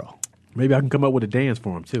Hittin' swirl. Maybe I can come up with a dance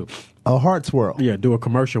for them, too. A heart swirl. Yeah, do a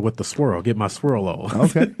commercial with the swirl. Get my swirl on.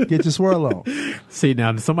 Okay, get your swirl on. See,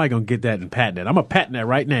 now, somebody going to get that and patent it. I'm going to patent that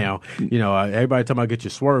right now. Everybody talking about get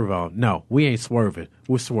your swerve on. No, we ain't swerving.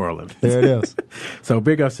 We're swirling. There it is. So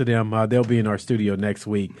big ups to them. They'll be in our studio next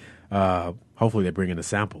week. Hopefully they bring in a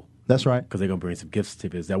sample. That's right. Because they're going to bring some gift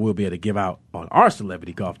certificates that we'll be able to give out on our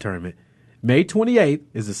celebrity golf tournament. May 28th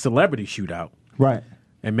is a celebrity shootout. Right.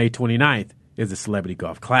 And May 29th is a celebrity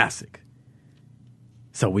golf classic.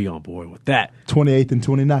 So we on board with that. 28th and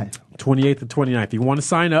 29th. 28th and 29th. If you want to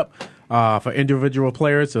sign up for individual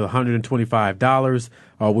players, it's $125.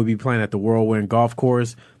 We'll be playing at the Whirlwind Golf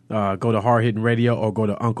Course. Go to Hard Hittin' Radio or go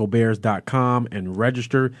to UncleBears.com and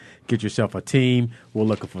register. Get yourself a team. We're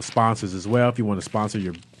looking for sponsors as well. If you want to sponsor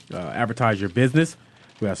your advertise your business,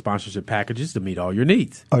 we have sponsorship packages to meet all your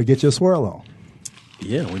needs. Or get your swirl on.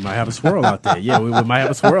 Yeah, we might have a swirl out there. Yeah, we might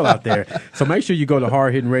have a swirl out there. So make sure you go to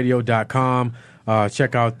hardhittinradio.com.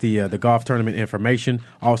 Check out the golf tournament information.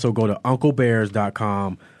 Also go to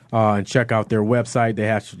UncleBears.com and check out their website.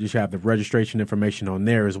 You should have the registration information on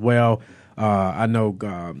there as well. I know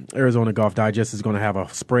Arizona Golf Digest is going to have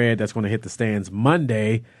a spread that's going to hit the stands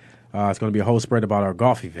Monday. It's going to be a whole spread about our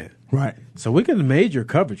golf event. Right. So we're getting major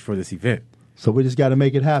coverage for this event. So we just got to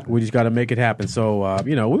make it happen. We just got to make it happen. So,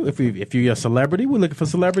 if you're a celebrity, we're looking for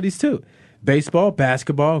celebrities too. Baseball,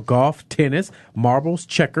 basketball, golf, tennis, marbles,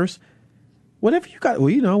 checkers. Whatever you got,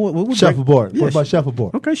 shuffleboard. What about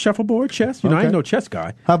shuffleboard? Okay, shuffleboard, chess. I ain't no chess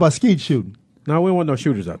guy. How about skeet shooting? No, we don't want no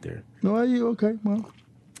shooters out there. No, are you okay? Well,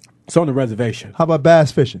 it's on the reservation. How about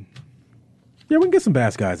bass fishing? Yeah, we can get some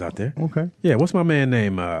bass guys out there. Okay. Yeah, what's my man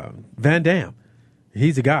name? Van Dam.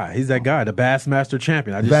 He's a guy. He's that guy, the Bassmaster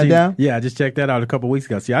champion. Van Dam? Yeah, I just checked that out a couple weeks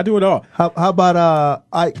ago. See, I do it all. How about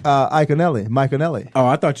Mike Anelli? Oh,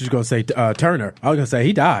 I thought you were going to say Turner. I was going to say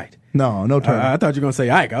he died. No Turner. I thought you were going to say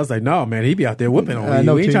Ike. I was like, no, man, he be out there whipping on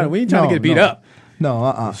you. We ain't trying to get beat up.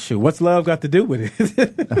 No, Shoot, what's love got to do with it?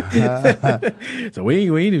 So we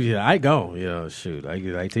ain't even Ike gone. Shoot,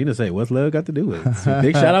 like Tina say, what's love got to do with it? So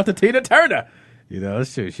big shout out to Tina Turner.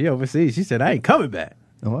 Shoot, she overseas. She said, I ain't coming back.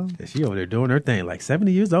 Well, she over there doing her thing, like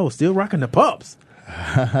 70 years old, still rocking the pumps.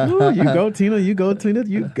 Ooh, you go, Tina. You go, Tina.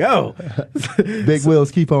 You go. Big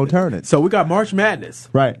wheels keep on turning. So we got March Madness,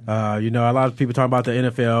 right? A lot of people talking about the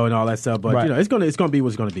NFL and all that stuff, but right. it's gonna be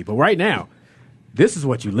what's gonna be. But right now, this is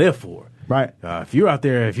what you live for, right? If you're out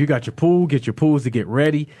there, if you got your pool, get your pools to get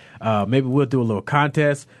ready. Maybe we'll do a little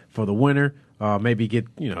contest for the winner. Maybe get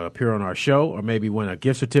appear on our show, or maybe win a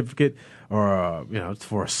gift certificate, or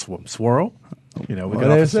for a swirl. We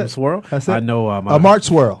got some swirl. That's it. I know a March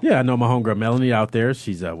swirl. Yeah, I know my homegirl Melanie out there.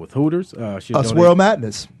 She's with Hooters. Swirl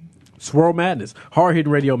Madness. Swirl Madness. Hard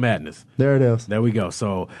Hittin' Radio Madness. There it is. There we go.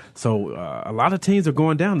 So a lot of teams are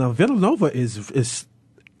going down now. Villanova is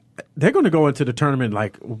they're going to go into the tournament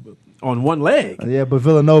like on one leg. Yeah, but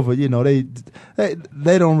Villanova,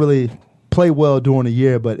 they don't really play well during the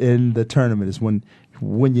year, but in the tournament is when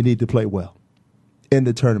you need to play well in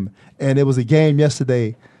the tournament. And it was a game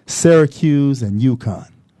yesterday. Syracuse and UConn.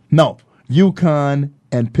 No, UConn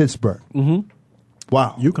and Pittsburgh. Mm-hmm.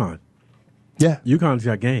 Wow. UConn. Yeah. UConn's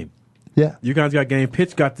got game. Yeah. UConn's got game.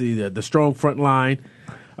 Pitt's got the strong front line.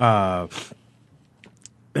 The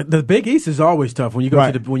Big East is always tough when you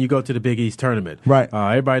go to the Big East tournament. Right.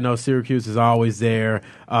 Everybody knows Syracuse is always there.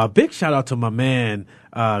 Big shout out to my man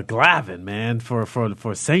Glavin, man, for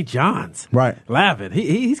St. John's. Right. Glavin.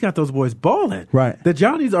 He's got those boys balling. Right. The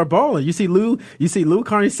Johnnies are balling. You see Lou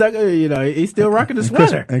Carney-Sucker, he's still rocking the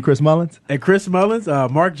sweater. And Chris Mullins.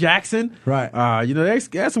 Mark Jackson. Right. They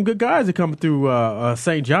got some good guys that come through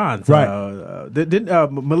St. John's. Right. Didn't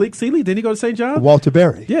Malik Sealy, didn't he go to St. John's? Walter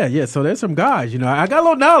Berry. Yeah. So there's some guys. I got a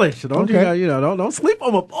little knowledge. Don't sleep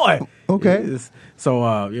on my boy. Okay.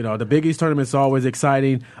 So, the Big East tournament is always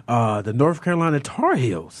exciting. The North Carolina Tar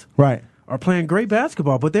Heels are playing great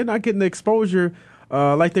basketball, but they're not getting the exposure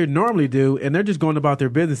like they normally do, and they're just going about their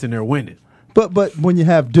business and they're winning. But when you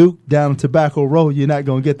have Duke down Tobacco Road, you're not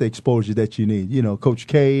going to get the exposure that you need. Coach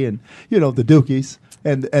K and, the Dukies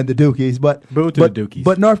and the Dukies. But the Dukies.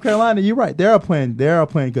 But North Carolina, you're right. They are playing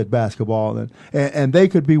good basketball, and they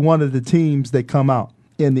could be one of the teams that come out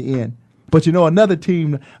in the end. But, another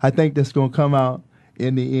team I think that's going to come out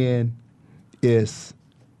in the end is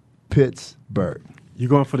Pittsburgh. You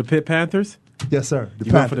going for the Pitt Panthers? Yes, sir.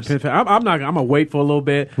 You going for the Pitt Panthers? I'm gonna wait for a little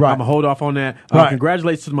bit. Right. I'm gonna hold off on that.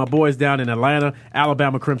 Congratulations to my boys down in Atlanta,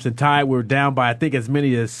 Alabama Crimson Tide. We were down by I think as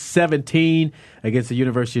many as 17 against the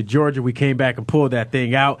University of Georgia. We came back and pulled that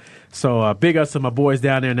thing out. So big ups to my boys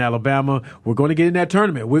down there in Alabama. We're going to get in that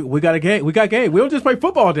tournament. We got a game. We got game. We don't just play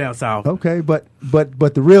football down south. Okay, but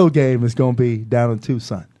the real game is going to be down in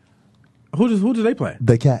Tucson. Who do they play?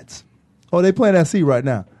 The Cats. Oh, they playing SC right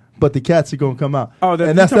now. But the Cats are going to come out. Oh,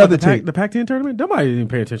 and that's the other team. The Pac-10 tournament? Nobody didn't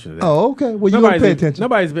pay attention to that. Oh, okay. Well, you're going to pay attention.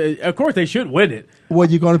 Of course, they should win it. Well,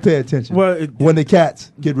 you're going to pay attention. Well, when the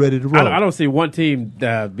Cats get ready to roll. I don't see one team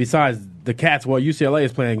besides the Cats. Well, UCLA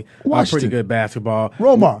is playing pretty good basketball.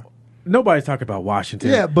 Romar. Nobody's talking about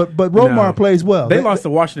Washington. Yeah, but Romar plays well. They lost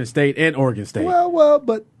to Washington State and Oregon State. Well,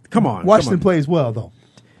 but come on. Washington plays well, though.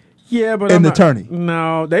 Yeah, but in the tourney.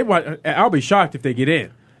 No, I'll be shocked if they get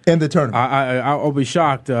in. In the tournament. I'll be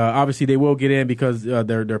shocked. Obviously, they will get in because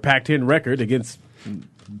their Pac-10 record against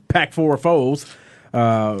Pac-4 foes.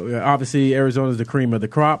 Obviously, Arizona's the cream of the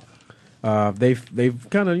crop. They've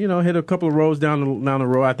kind of hit a couple of rows down the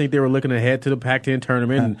road. I think they were looking ahead to the Pac-10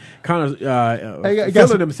 tournament and kind of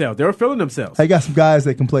feeling themselves. They were feeling themselves. They got some guys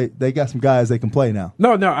that can play. They got some guys that can play now.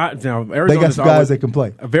 No. Arizona's they got some guys that can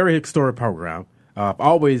play. A very historic program.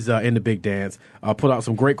 Always in the big dance. Put out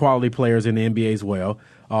some great quality players in the NBA as well.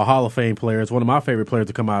 Hall of Fame players. One of my favorite players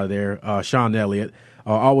to come out of there, Sean Elliott.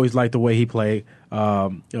 Always liked the way he played.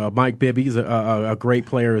 Mike Bibby's a great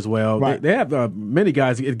player as well. Right. They have many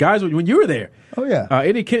guys when you were there. Oh yeah.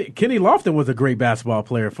 Kenny Lofton was a great basketball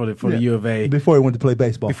player for the U of A before he went to play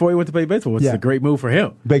baseball. Which is a great move for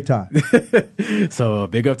him. Big time. So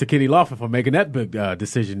big up to Kenny Lofton for making that big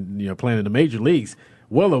decision. Playing in the major leagues.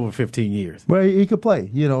 Well over 15 years. Well, he could play,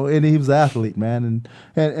 and he was an athlete, man.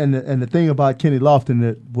 And the thing about Kenny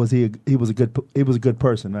Lofton was he was a good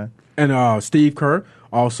person, man. And Steve Kerr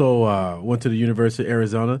also went to the University of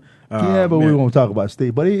Arizona. We won't talk about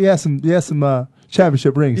Steve, but he has some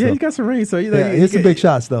championship rings. Yeah, though. he got some rings. So he hit some big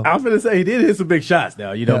shots, though. I was going to say he did hit some big shots.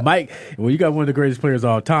 Now Mike, when you got one of the greatest players of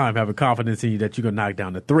all time, having confidence in you that you're going to knock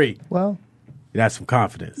down the three. Well. That's some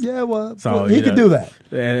confidence. Yeah, so he could do that.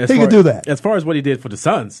 He could do that. As far as what he did for the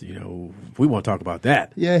Suns, we won't talk about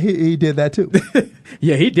that. Yeah, he did that too.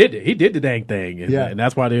 Yeah, he did it. He did the dang thing, and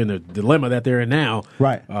that's why they're in the dilemma that they're in now.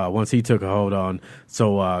 Right. Once he took a hold on.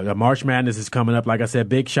 So March Madness is coming up. Like I said,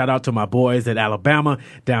 big shout out to my boys at Alabama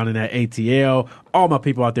down in that ATL. All my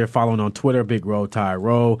people out there following on Twitter, Big Row, Ty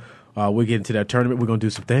Row. We get into that tournament. We're gonna do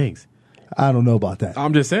some things. I don't know about that.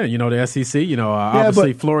 I'm just saying, the SEC,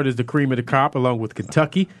 obviously Florida is the cream of the crop along with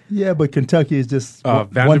Kentucky. Yeah, but Kentucky is just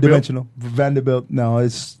one-dimensional. Vanderbilt, no,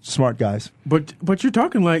 it's smart guys. But you're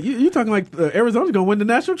talking like Arizona's going to win the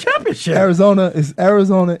national championship. Arizona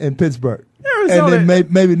and Pittsburgh. Arizona. And then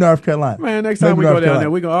maybe North Carolina. Man, next time we go down there,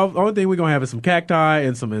 the only thing we're going to have is some cacti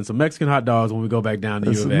and some Mexican hot dogs when we go back down to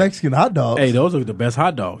U of A. Some Mexican hot dogs? Hey, those are the best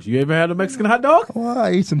hot dogs. You ever had a Mexican hot dog? Well,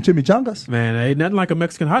 I eat some chimichangas. Man, ain't nothing like a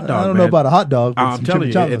Mexican hot dog. I don't know about a hot dog, but I'm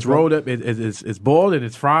telling you, it's rolled up, it's boiled and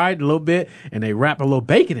it's fried a little bit, and they wrap a little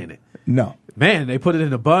bacon in it. No. Man, they put it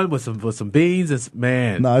in a bun with some beans. It's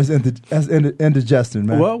No, that's indigestion,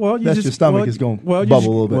 man. Well, your stomach is going to bubble a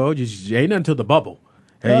little bit. Well, you ain't nothing to the bubble.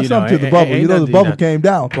 Hey, something to the bubble. The bubble came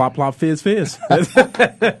down. Plop, plop, fizz, fizz.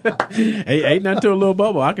 ain't nothing to a little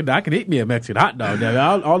bubble. I can eat me a Mexican hot dog.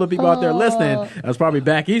 Now, all the people out there listening, that's probably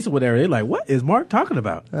back east or whatever. They're like, what is Mark talking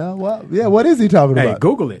about? What is he talking about? Hey,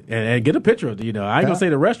 Google it and get a picture of it. I ain't going to say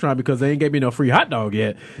the restaurant because they ain't gave me no free hot dog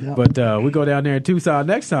yet. Yeah. But we go down there in Tucson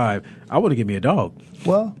next time. I want to give me a dog.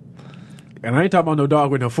 Well. And I ain't talking about no dog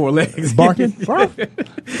with no four legs. Barking?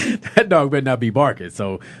 That dog better not be barking.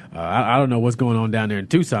 So I don't know what's going on down there in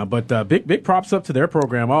Tucson. But big props up to their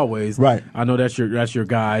program always. Right. I know that's your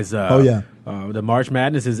guys. The March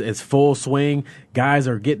Madness is full swing. Guys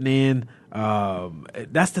are getting in.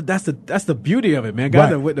 That's the beauty of it, man.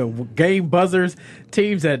 Guys with the game buzzers,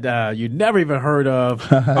 teams that you never even heard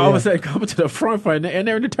of, all of a sudden coming to the front and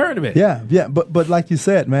they're in the tournament. Yeah. But like you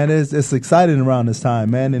said, man, it's exciting around this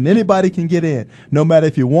time, man, and anybody can get in. No matter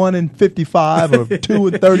if you're 1-55 or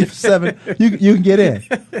 2-37, you can get in.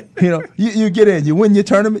 You get in. You win your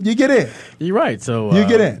tournament, you get in. You're right. So you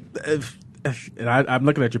get in. And I'm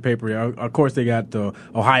looking at your paper here. Of course, they got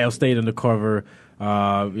Ohio State on the cover.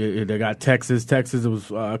 They got Texas. Texas was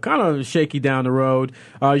kind of shaky down the road.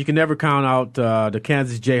 You can never count out the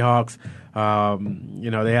Kansas Jayhawks.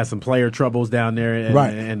 They had some player troubles down there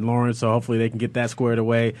in Lawrence, so hopefully they can get that squared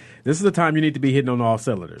away. This is the time you need to be hitting on all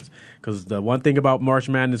cylinders, because the one thing about March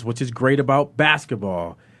Madness, which is great about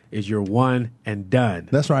basketball, is you're one and done.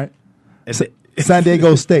 That's right. San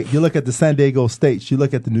Diego State. You look at the San Diego States. You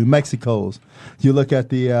look at the New Mexicos. You look at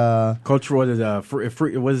the Coach Roy is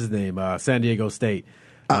what's his name? San Diego State.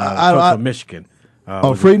 Coach from Michigan.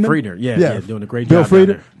 Friedner. Yeah, doing a great Bill job.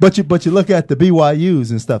 Friedner. But you look at the BYUs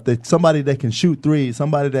and stuff. Somebody that can shoot threes. I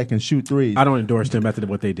don't endorse them after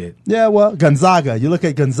what they did. Yeah, well, Gonzaga. You look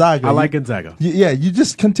at Gonzaga. I like Gonzaga. You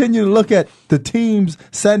just continue to look at the teams.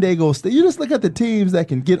 San Diego State. You just look at the teams that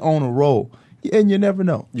can get on a roll. And you never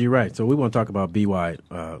know. You're right. So we won't talk about BY,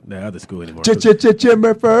 that other school anymore. Heard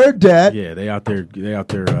that. Yeah, they out there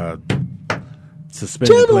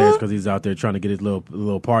suspending players because he's out there trying to get his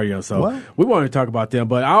little party on. So we want to talk about them.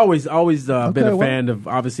 But I always been a fan of.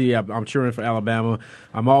 Obviously, I'm cheering for Alabama.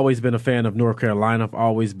 I've always been a fan of North Carolina. I've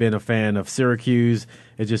always been a fan of Syracuse.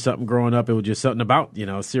 It's just something growing up. It was just something about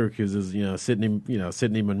Syracuse is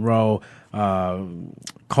Sidney Monroe,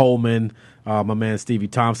 Coleman. My man Stevie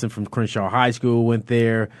Thompson from Crenshaw High School went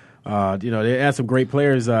there. They had some great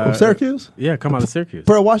players. From Syracuse? Yeah, come out of Syracuse.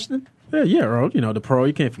 Pearl Washington? Yeah, Earl. The Pearl.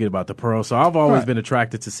 You can't forget about the Pearl. So I've always been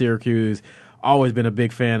attracted to Syracuse. Always been a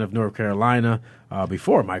big fan of North Carolina.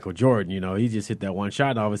 Before Michael Jordan, he just hit that one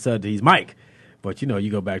shot and all of a sudden he's Mike. But you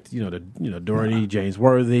go back to Doherty, James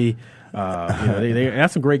Worthy. They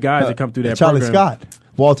have some great guys that come through that Charlie program. Scott,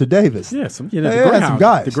 Walter Davis. Yeah, some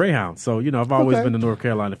guys. The Greyhounds. So I've always been a North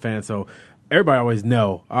Carolina fan. So everybody always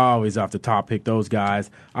know. I always off the top pick those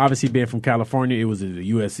guys. Obviously, being from California, it was either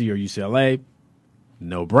USC or UCLA.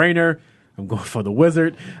 No brainer. I'm going for the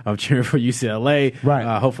Wizard. I'm cheering for UCLA.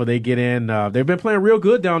 Right. Hopefully they get in. They've been playing real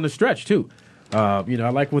good down the stretch too. I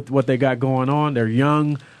like what they got going on. They're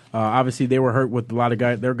young. Obviously, they were hurt with a lot of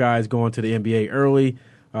their guys going to the NBA early.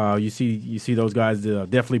 You see those guys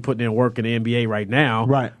definitely putting in work in the NBA right now.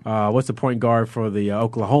 Right. What's the point guard for the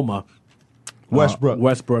Oklahoma? Westbrook.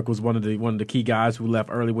 Westbrook was one of the key guys who left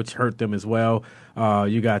early, which hurt them as well.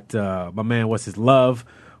 You got my man, Love,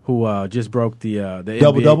 who just broke the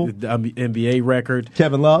double NBA record.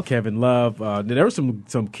 Kevin Love. There were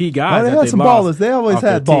some key guys. They had some ballers. They always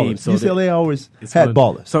had ballers. So UCLA always had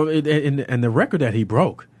ballers. So and the record that he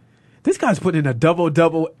broke. This guy's putting in a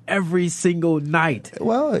double-double every single night.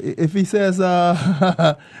 Well, if he says...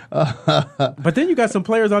 But then you got some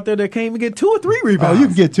players out there that can't even get 2 or 3 rebounds. Oh, you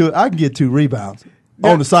can get 2. I can get 2 rebounds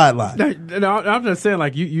on the sideline. No, I'm just saying,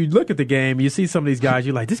 like, you look at the game, you see some of these guys,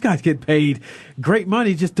 you're like, this guy's getting paid great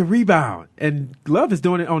money just to rebound. And Love is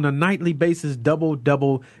doing it on a nightly basis,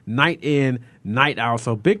 double-double, night in, night out.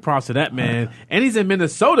 So big props to that man. And he's in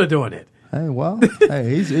Minnesota doing it. Hey, well,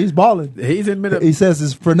 he's balling. He's in Minnesota. He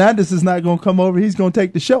says Fernandez is not going to come over. He's going to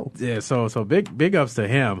take the show. Yeah, so big ups to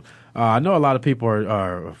him. I know a lot of people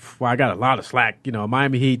are I got a lot of slack.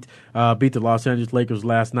 Miami Heat beat the Los Angeles Lakers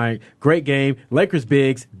last night. Great game. Lakers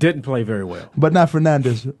bigs didn't play very well. But not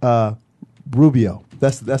Fernandez. Rubio.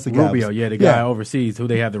 That's the guy. Rubio, the guy overseas who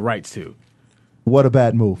they have the rights to. What a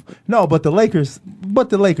bad move. No, but the Lakers,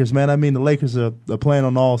 man. I mean, the Lakers are playing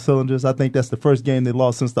on all cylinders. I think that's the first game they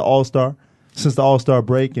lost since the All-Star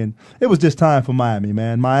break, and it was just time for Miami,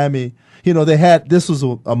 man. Miami, this was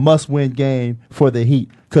a must-win game for the Heat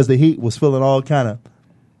because the Heat was feeling all kind of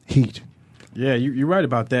heat. Yeah, you're right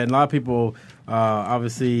about that. And a lot of people,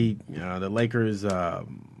 obviously, the Lakers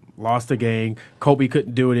lost the game. Kobe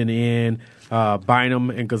couldn't do it in the end. Bynum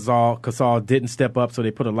and Gasol didn't step up, so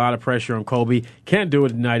they put a lot of pressure on Kobe. Can't do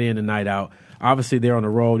it night in and night out. Obviously, they're on the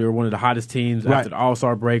road. They were one of the hottest teams after the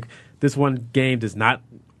All-Star break. This one game does not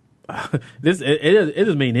it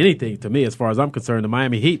doesn't mean anything to me as far as I'm concerned. The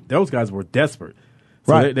Miami Heat, those guys were desperate.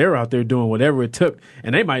 So they were out there doing whatever it took,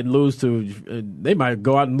 and they might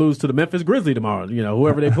go out and lose to the Memphis Grizzlies tomorrow.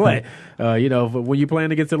 Whoever they play. When you're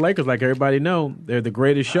playing against the Lakers, like everybody know, they're the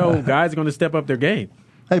greatest show. Guys are going to step up their game.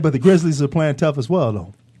 Hey, but the Grizzlies are playing tough as well,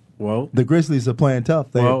 though. Well, the Grizzlies are playing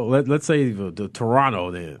tough. Let's say the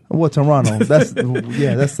Toronto then. Well, Toronto, that's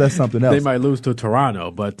something else. They might lose to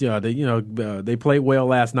Toronto, but they played well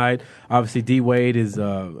last night. Obviously, D Wade is.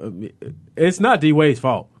 It's not D Wade's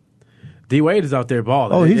fault. D Wade is out there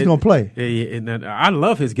balling. Oh, he's going to play. And I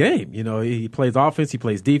love his game. He plays offense. He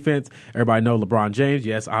plays defense. Everybody know LeBron James.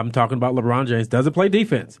 Yes, I'm talking about LeBron James. Doesn't play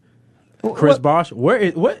defense. Chris Bosh.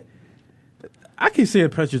 What? I keep seeing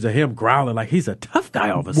pictures of him growling like he's a tough guy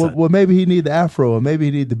all of a sudden. Well, maybe he need the afro, or maybe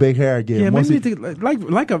he need the big hair again. Yeah, maybe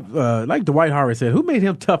like Dwight Howard said, who made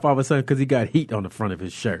him tough all of a sudden because he got heat on the front of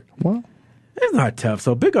his shirt? Well, it's not tough.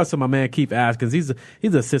 So big ups to my man Keith Askins. He's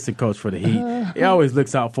an assistant coach for the Heat. He always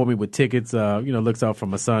looks out for me with tickets. Looks out for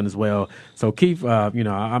my son as well. So Keith,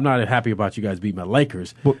 I'm not happy about you guys beating my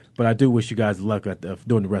Lakers, but I do wish you guys luck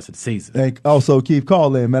during the rest of the season. And also, Keith,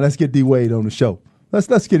 call in, man. Let's get D Wade on the show. Let's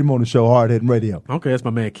get him on the show, Hard Hittin' Radio. Okay, that's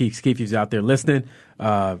my man Keith. Keith, he's out there listening.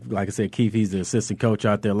 Like I said, Keith, he's the assistant coach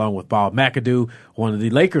out there along with Bob McAdoo, one of the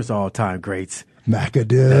Lakers' all-time greats.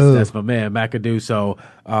 McAdoo. That's my man, McAdoo. So,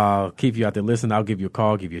 Keith, you out there listening, I'll give you a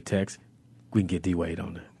call, give you a text. We can get D-Wade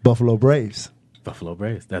on there. Buffalo Braves.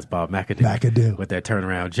 That's Bob McAdoo. McAdoo. With that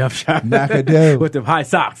turnaround jump shot. McAdoo. With them high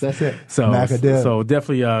socks. That's it. So, McAdoo. So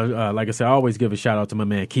definitely, like I said, I always give a shout out to my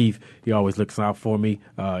man Keith. He always looks out for me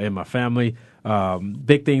and my family.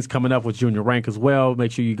 Big things coming up with Junior Rank as well.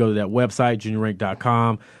 Make sure you go to that website,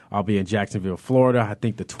 juniorrank.com. I'll be in Jacksonville, Florida. I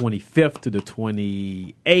think the 25th to the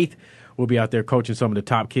 28th. We'll be out there coaching some of the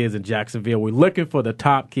top kids in Jacksonville. We're looking for the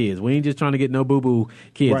top kids. We ain't just trying to get no boo-boo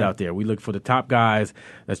kids out there. We look for the top guys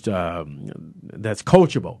that's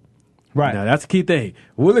coachable. Right. Now, that's the key thing.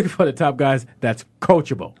 We're looking for the top guys that's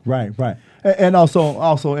coachable. Right. And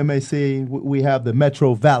also MAC, we have the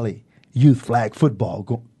Metro Valley Youth Flag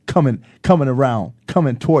Football coming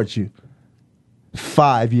towards you.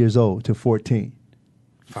 5 years old to 14.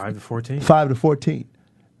 5 to 14? 5 to 14.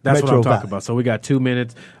 That's Metro what I'm talking Valley. about. So we got 2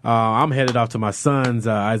 minutes. I'm headed off to my son's.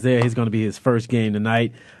 Isaiah, he's going to be his first game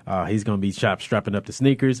tonight. He's going to be strapping up the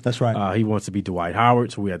sneakers. That's right. He wants to be Dwight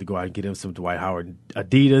Howard, so we had to go out and get him some Dwight Howard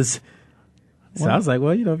Adidas. So I was like,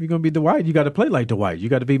 well, if you're going to be Dwight, you got to play like Dwight. You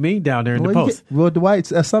got to be mean down there in the post.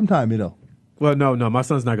 Dwight's sometime, Well, no, my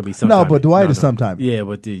son's not going to be sometime. No, but Dwight is sometime. Yeah,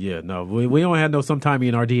 but no, we don't have no sometime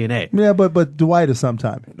in our DNA. Yeah, but Dwight is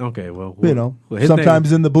sometime. Okay, well sometimes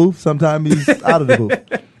he's in the booth, sometimes he's out of the booth.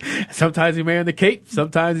 Sometimes he's wearing the cape,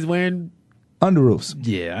 sometimes he's wearing underoos.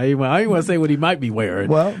 Yeah, I ain't want to say what he might be wearing.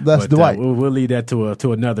 Well, that's Dwight. We'll leave that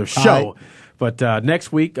to another show. Right. But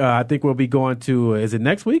next week, I think we'll be going to. Is it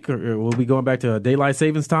next week, or we'll be going back to daylight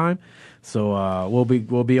savings time? So we'll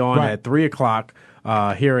be on at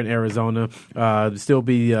 3:00 here in Arizona. Still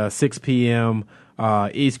be 6 p.m.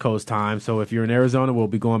 East Coast time. So if you're in Arizona, we'll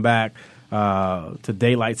be going back to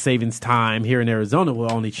daylight savings time. Here in Arizona,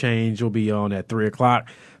 we'll only change. We'll be on at 3:00.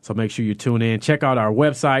 So make sure you tune in. Check out our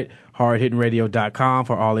website, hardhittinradio.com,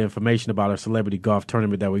 for all the information about our celebrity golf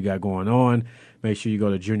tournament that we got going on. Make sure you go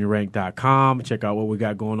to juniorrank.com. Check out what we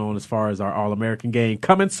got going on as far as our All-American game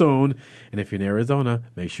coming soon. And if you're in Arizona,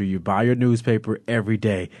 make sure you buy your newspaper every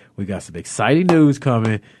day. We got some exciting news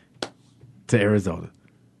coming to Arizona.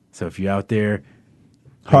 So if you're out there,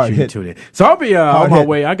 make sure you tune in. So I'll be on my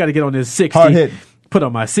way. I got to get on this 60. Put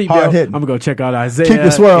on my seatbelt. I'm going to go check out Isaiah Keep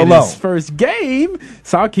your swirl low. His first game.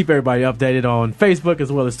 So I'll keep everybody updated on Facebook as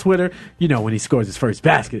well as Twitter. When he scores his first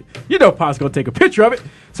basket, Pop's going to take a picture of it.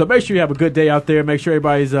 So make sure you have a good day out there. Make sure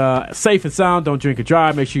everybody's safe and sound. Don't drink and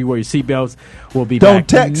drive. Make sure you wear your seatbelts. We'll be back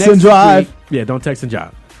next week. Don't text and drive. Yeah, don't text and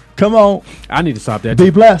drive. Come on. I need to stop that. Be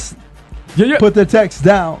blessed. Yeah. Put the text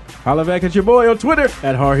down. Holla back at your boy on Twitter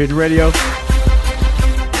at Hard Hittin' Radio.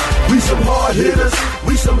 We some hard hitters.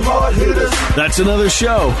 We some hard hitters. That's another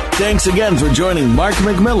show. Thanks again for joining Mark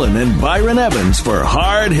McMillan and Byron Evans for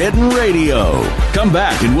Hard Hittin' Radio. Come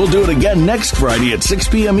back and we'll do it again next Friday at 6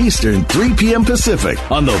 p.m. Eastern, 3 p.m. Pacific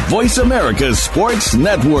on the Voice America Sports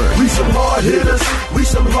Network. We some hard hitters. We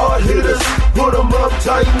some hard hitters. Put them up,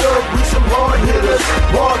 tighten up. We some hard hitters.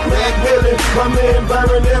 Mark McMillan, my man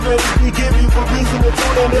Byron Evans. We give you a reason to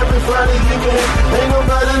tune in every Friday evening. Ain't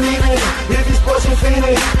nobody leaving. If you're sports and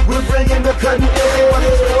feeling, we're bringing the cutting edge.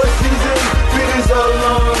 Sports season, videos are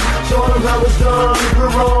long. Show them how it's done. We're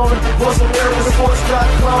on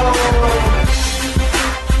VoiceAmericaSports.com.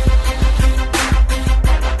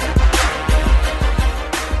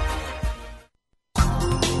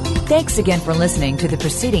 Thanks again for listening to the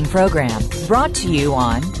preceding program, brought to you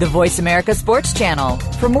on the Voice America Sports Channel.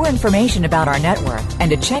 For more information about our network and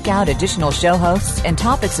to check out additional show hosts and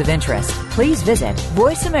topics of interest, please visit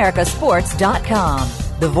VoiceAmericaSports.com.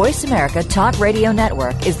 The Voice America Talk Radio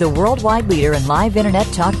Network is the worldwide leader in live Internet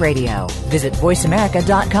talk radio. Visit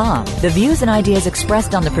voiceamerica.com. The views and ideas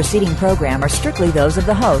expressed on the preceding program are strictly those of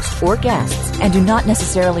the host or guests and do not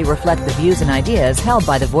necessarily reflect the views and ideas held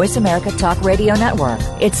by the Voice America Talk Radio Network,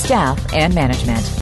 its staff, and management.